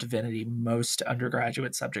School of Divinity, most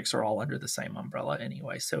undergraduate subjects are all under the same umbrella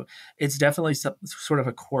anyway. So it's definitely some sort of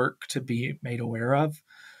a quirk to be made aware of,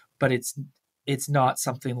 but it's not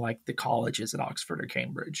something like the colleges at Oxford or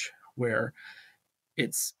Cambridge where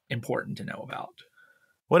it's important to know about.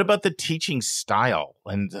 What about the teaching style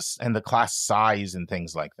and the class size and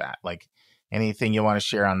things like that? Like anything you want to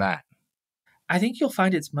share on that? I think you'll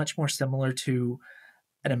find it's much more similar to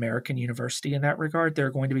an American university in that regard. There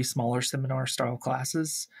are going to be smaller seminar style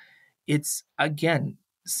classes. It's, again,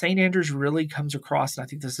 St. Andrews really comes across, and I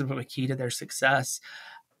think this is a key to their success,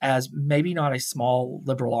 as maybe not a small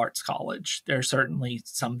liberal arts college. There are certainly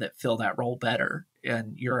some that fill that role better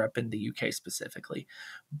in Europe and the UK specifically,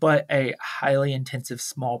 but a highly intensive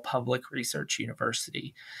small public research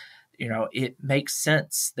university. It makes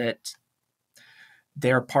sense that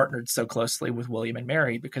they're partnered so closely with William and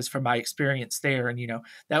Mary, because from my experience there, and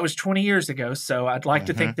that was 20 years ago, so I'd like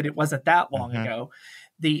to think that it wasn't that long ago,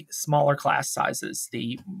 the smaller class sizes,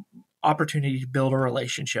 the opportunity to build a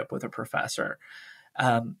relationship with a professor,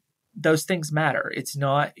 Those things matter. It's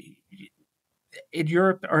not in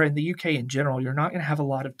Europe or in the UK in general, you're not going to have a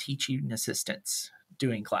lot of teaching assistants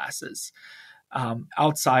doing classes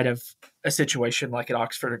outside of a situation like at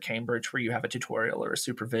Oxford or Cambridge where you have a tutorial or a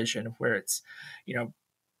supervision where it's,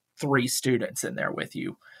 3 students in there with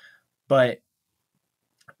you. But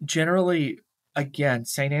generally, again,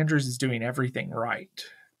 St. Andrews is doing everything right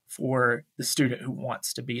for the student who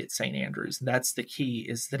wants to be at St. Andrews. And that's the key,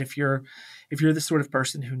 is that if you're the sort of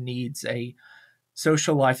person who needs a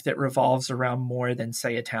social life that revolves around more than,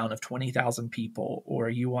 say, a town of 20,000 people, or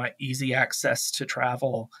you want easy access to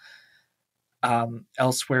travel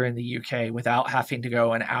elsewhere in the UK without having to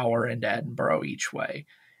go an hour into Edinburgh each way,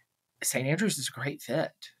 St. Andrews is a great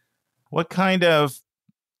fit.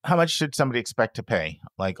 How much should somebody expect to pay?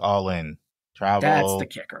 Like all in travel? That's the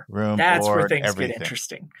kicker. Room, that's board, where things everything. get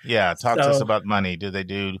interesting. Yeah. Talk to us about money. Do they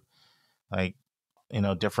do like,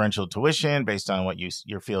 differential tuition based on what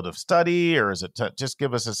your field of study, or is it just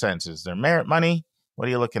give us a sense? Is there merit money? What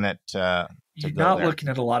are you looking at? You're not looking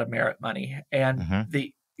at a lot of merit money. And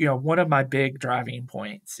one of my big driving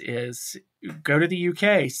points is go to the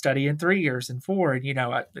UK, study in 3 years and 4. And,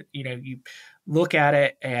 you look at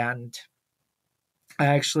it, and I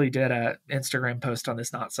actually did an Instagram post on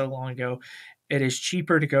this not so long ago. It is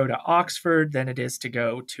cheaper to go to Oxford than it is to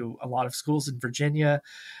go to a lot of schools in Virginia.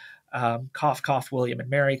 Cough, cough, William and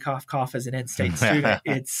Mary, cough, cough, as an in-state student.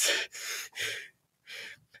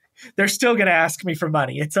 They're still going to ask me for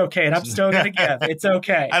money. It's okay. And I'm still going to give. It's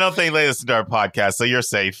okay. I don't think they listen to our podcast, so you're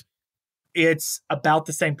safe. It's about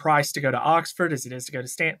the same price to go to Oxford as it is to go to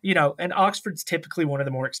Stanford. And Oxford's typically one of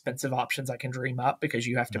the more expensive options I can dream up, because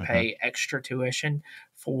you have to pay extra tuition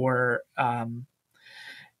for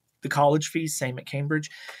the college fees, same at Cambridge.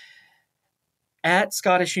 At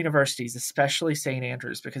Scottish universities, especially St.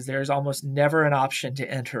 Andrews, because there's almost never an option to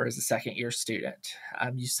enter as a second-year student.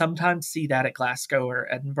 You sometimes see that at Glasgow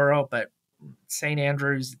or Edinburgh, but St.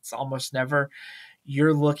 Andrews, it's almost never.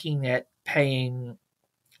 You're looking at paying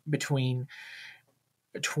between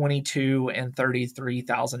 22 and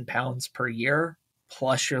 33,000 pounds per year,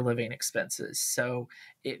 plus your living expenses. So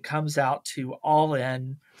it comes out to all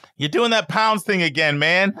in. You're doing that pounds thing again,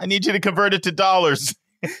 man. I need you to convert it to dollars.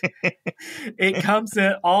 It comes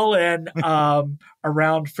in all in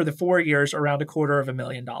around, for the 4 years, around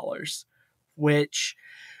 $250,000, which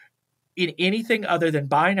in anything other than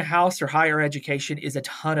buying a house or higher education is a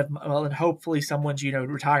ton of, and hopefully someone's,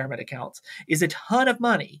 retirement accounts, is a ton of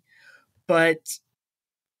money, but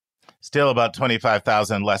still about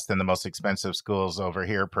 25,000 less than the most expensive schools over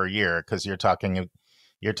here per year. Cause you're talking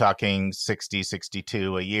 60,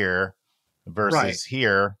 62 a year versus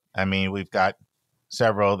here. I mean, we've got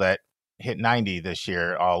several that hit 90 this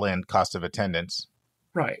year, all in cost of attendance.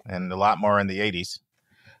 Right. And a lot more in the 80s.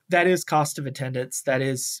 That is cost of attendance. That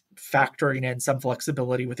is factoring in some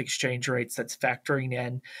flexibility with exchange rates. That's factoring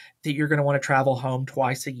in that you're going to want to travel home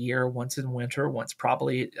twice a year, once in winter, once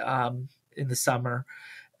probably in the summer.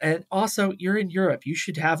 And also, you're in Europe. You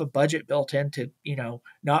should have a budget built in to,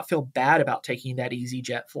 not feel bad about taking that easy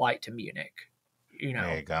jet flight to Munich.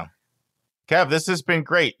 There you go. Kev, this has been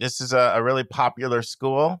great. This is a really popular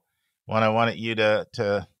school. One I wanted you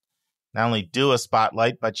to not only do a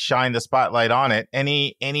spotlight, but shine the spotlight on it.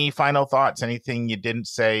 Any final thoughts? Anything you didn't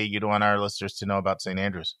say you'd want our listeners to know about St.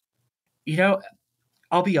 Andrews?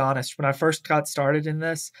 I'll be honest. When I first got started in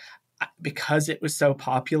this, because it was so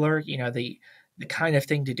popular, the kind of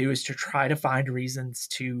thing to do is to try to find reasons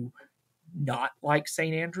to not like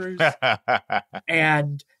St. Andrews.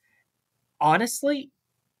 And honestly,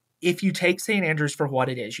 if you take St. Andrews for what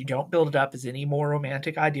it is, you don't build it up as any more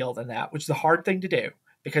romantic ideal than that, which is a hard thing to do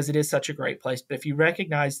because it is such a great place. But if you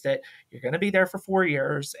recognize that you're going to be there for 4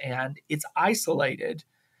 years and it's isolated,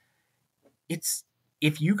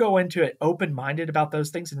 if you go into it open-minded about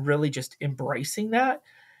those things and really just embracing that,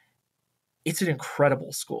 it's an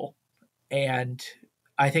incredible school. And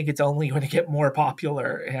I think it's only going to get more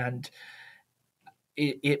popular, and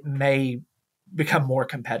it may become more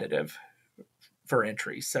competitive for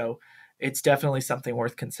entry. So it's definitely something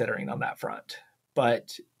worth considering on that front.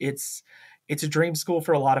 But it's a dream school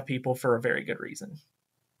for a lot of people for a very good reason.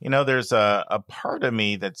 There's a part of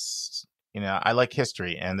me that's, I like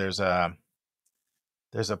history, and there's a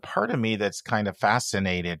part of me that's kind of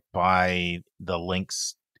fascinated by the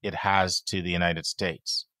links it has to the United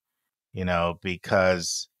States,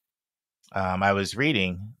 because I was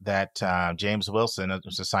reading that James Wilson,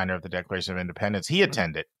 who's a signer of the Declaration of Independence, he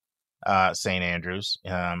attended St. Andrews,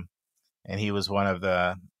 and he was one of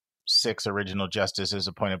the 6 original justices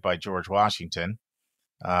appointed by George Washington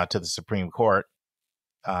to the Supreme Court.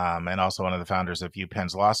 and also one of the founders of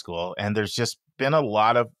UPenn's Law School. And there's just been a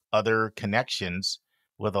lot of other connections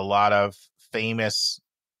with a lot of famous,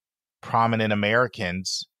 prominent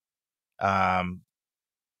Americans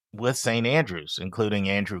with St. Andrews, including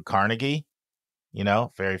Andrew Carnegie,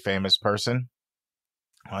 very famous person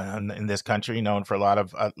in this country, known for a lot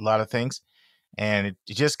of things. And it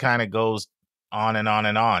just kind of goes on and on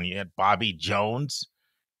and on. You had Bobby Jones,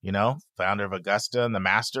 founder of Augusta and the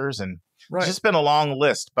Masters, and It's just been a long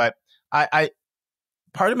list. But I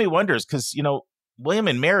part of me wonders because, William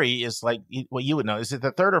and Mary is like what you would know. Is it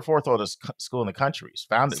the third or fourth oldest school in the country? It's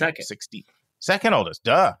founded second oldest.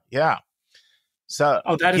 Duh. Yeah. So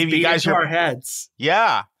that is beat into our heads.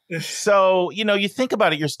 Yeah. So, you think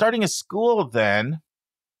about it, you're starting a school then.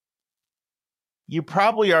 You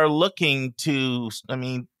probably are looking to,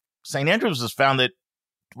 St. Andrews was founded,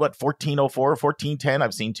 1404, 1410?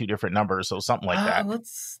 I've seen two different numbers, so something like that.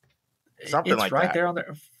 Something like right that. There on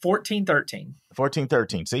there. 1413.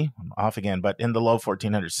 1413. See, I'm off again, but in the low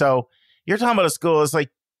 1400s. So you're talking about a school that's like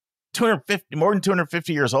more than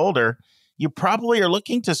 250 years older. You probably are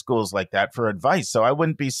looking to schools like that for advice. So I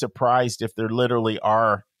wouldn't be surprised if there literally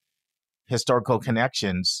are historical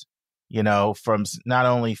connections, from not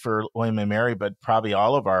only for William and Mary, but probably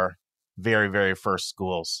all of our very, very first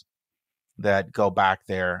schools that go back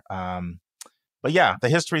there. But yeah, the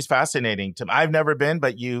history is fascinating to me. I've never been,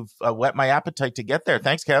 but you've whet my appetite to get there.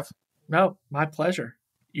 Thanks, Kev. No, my pleasure.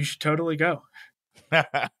 You should totally go.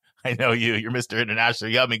 I know you. You're Mr. International.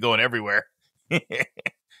 You have me going everywhere.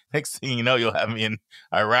 Next thing you know, you'll have me in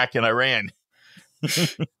Iraq and Iran.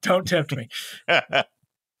 Don't tempt me.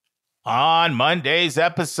 On Monday's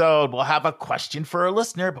episode, we'll have a question for a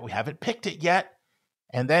listener, but we haven't picked it yet.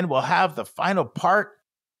 And then we'll have the final part.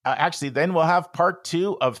 Then we'll have part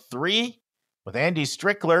 2 of 3 with Andy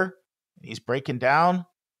Strickler. He's breaking down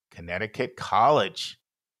Connecticut College.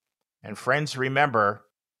 And friends, remember,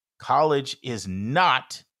 college is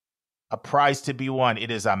not a prize to be won. It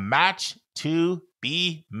is a match to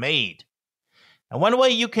be made. And one way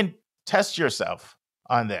you can test yourself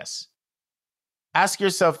on this, ask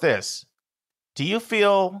yourself this: do you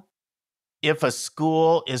feel if a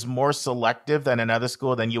school is more selective than another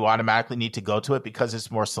school, then you automatically need to go to it because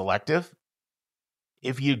it's more selective?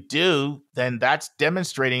 If you do, then that's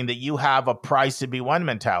demonstrating that you have a prize to be won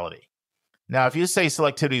mentality. Now, if you say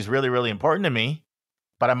selectivity is really, really important to me,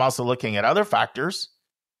 but I'm also looking at other factors,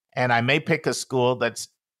 and I may pick a school that's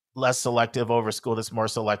less selective over a school that's more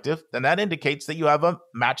selective, then that indicates that you have a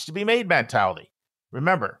match to be made mentality.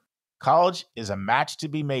 Remember, college is a match to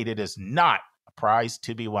be made. It is not a prize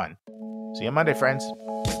to be won. See you on Monday, friends.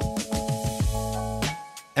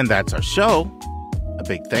 And that's our show. A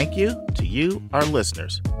big thank you to you, our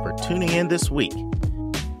listeners, for tuning in this week.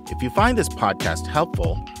 If you find this podcast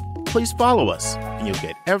helpful, please follow us and you'll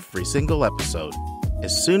get every single episode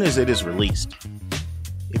as soon as it is released.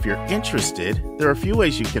 If you're interested, there are a few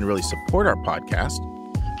ways you can really support our podcast.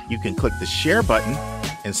 You can click the share button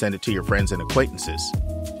and send it to your friends and acquaintances.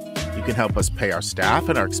 You can help us pay our staff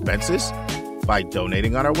and our expenses by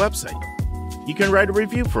donating on our website. You can write a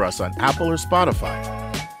review for us on Apple or Spotify.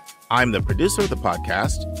 I'm the producer of the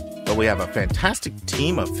podcast, but we have a fantastic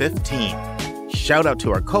team of 15. Shout out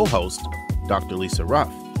to our co-host, Dr. Lisa Ruff,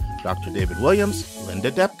 Dr. David Williams, Linda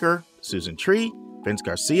Depker, Susan Tree, Vince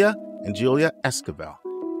Garcia, and Julia Esquivel.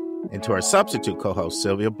 And to our substitute co-host,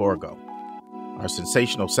 Sylvia Borgo. Our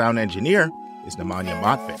sensational sound engineer is Nemanja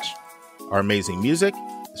Motvich. Our amazing music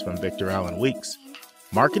is from Victor Allen Weeks.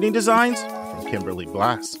 Marketing designs are from Kimberly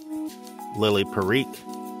Blass. Lily Parikh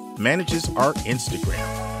manages our Instagram.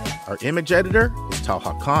 Our image editor is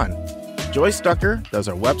Talha Khan. Joy Stucker does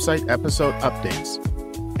our website episode updates.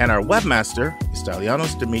 And our webmaster is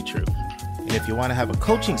Stalianos Dimitriou. And if you want to have a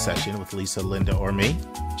coaching session with Lisa, Linda, or me,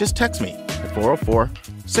 just text me at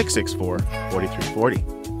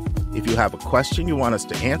 404-664-4340. If you have a question you want us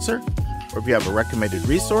to answer, or if you have a recommended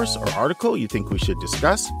resource or article you think we should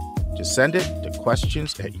discuss, just send it to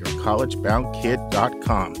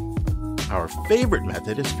questions@yourcollegeboundkid.com. Our favorite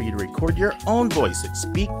method is for you to record your own voice at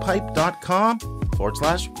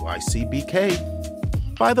speakpipe.com/YCBK.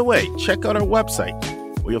 By the way, check out our website,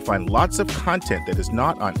 where you'll find lots of content that is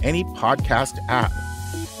not on any podcast app.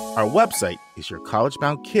 Our website is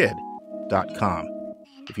yourcollegeboundkid.com.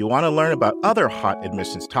 If you want to learn about other hot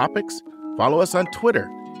admissions topics, follow us on Twitter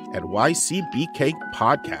at YCBK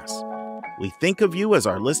Podcasts. We think of you as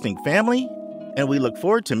our listening family, and we look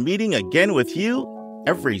forward to meeting again with you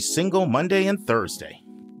every single Monday and Thursday.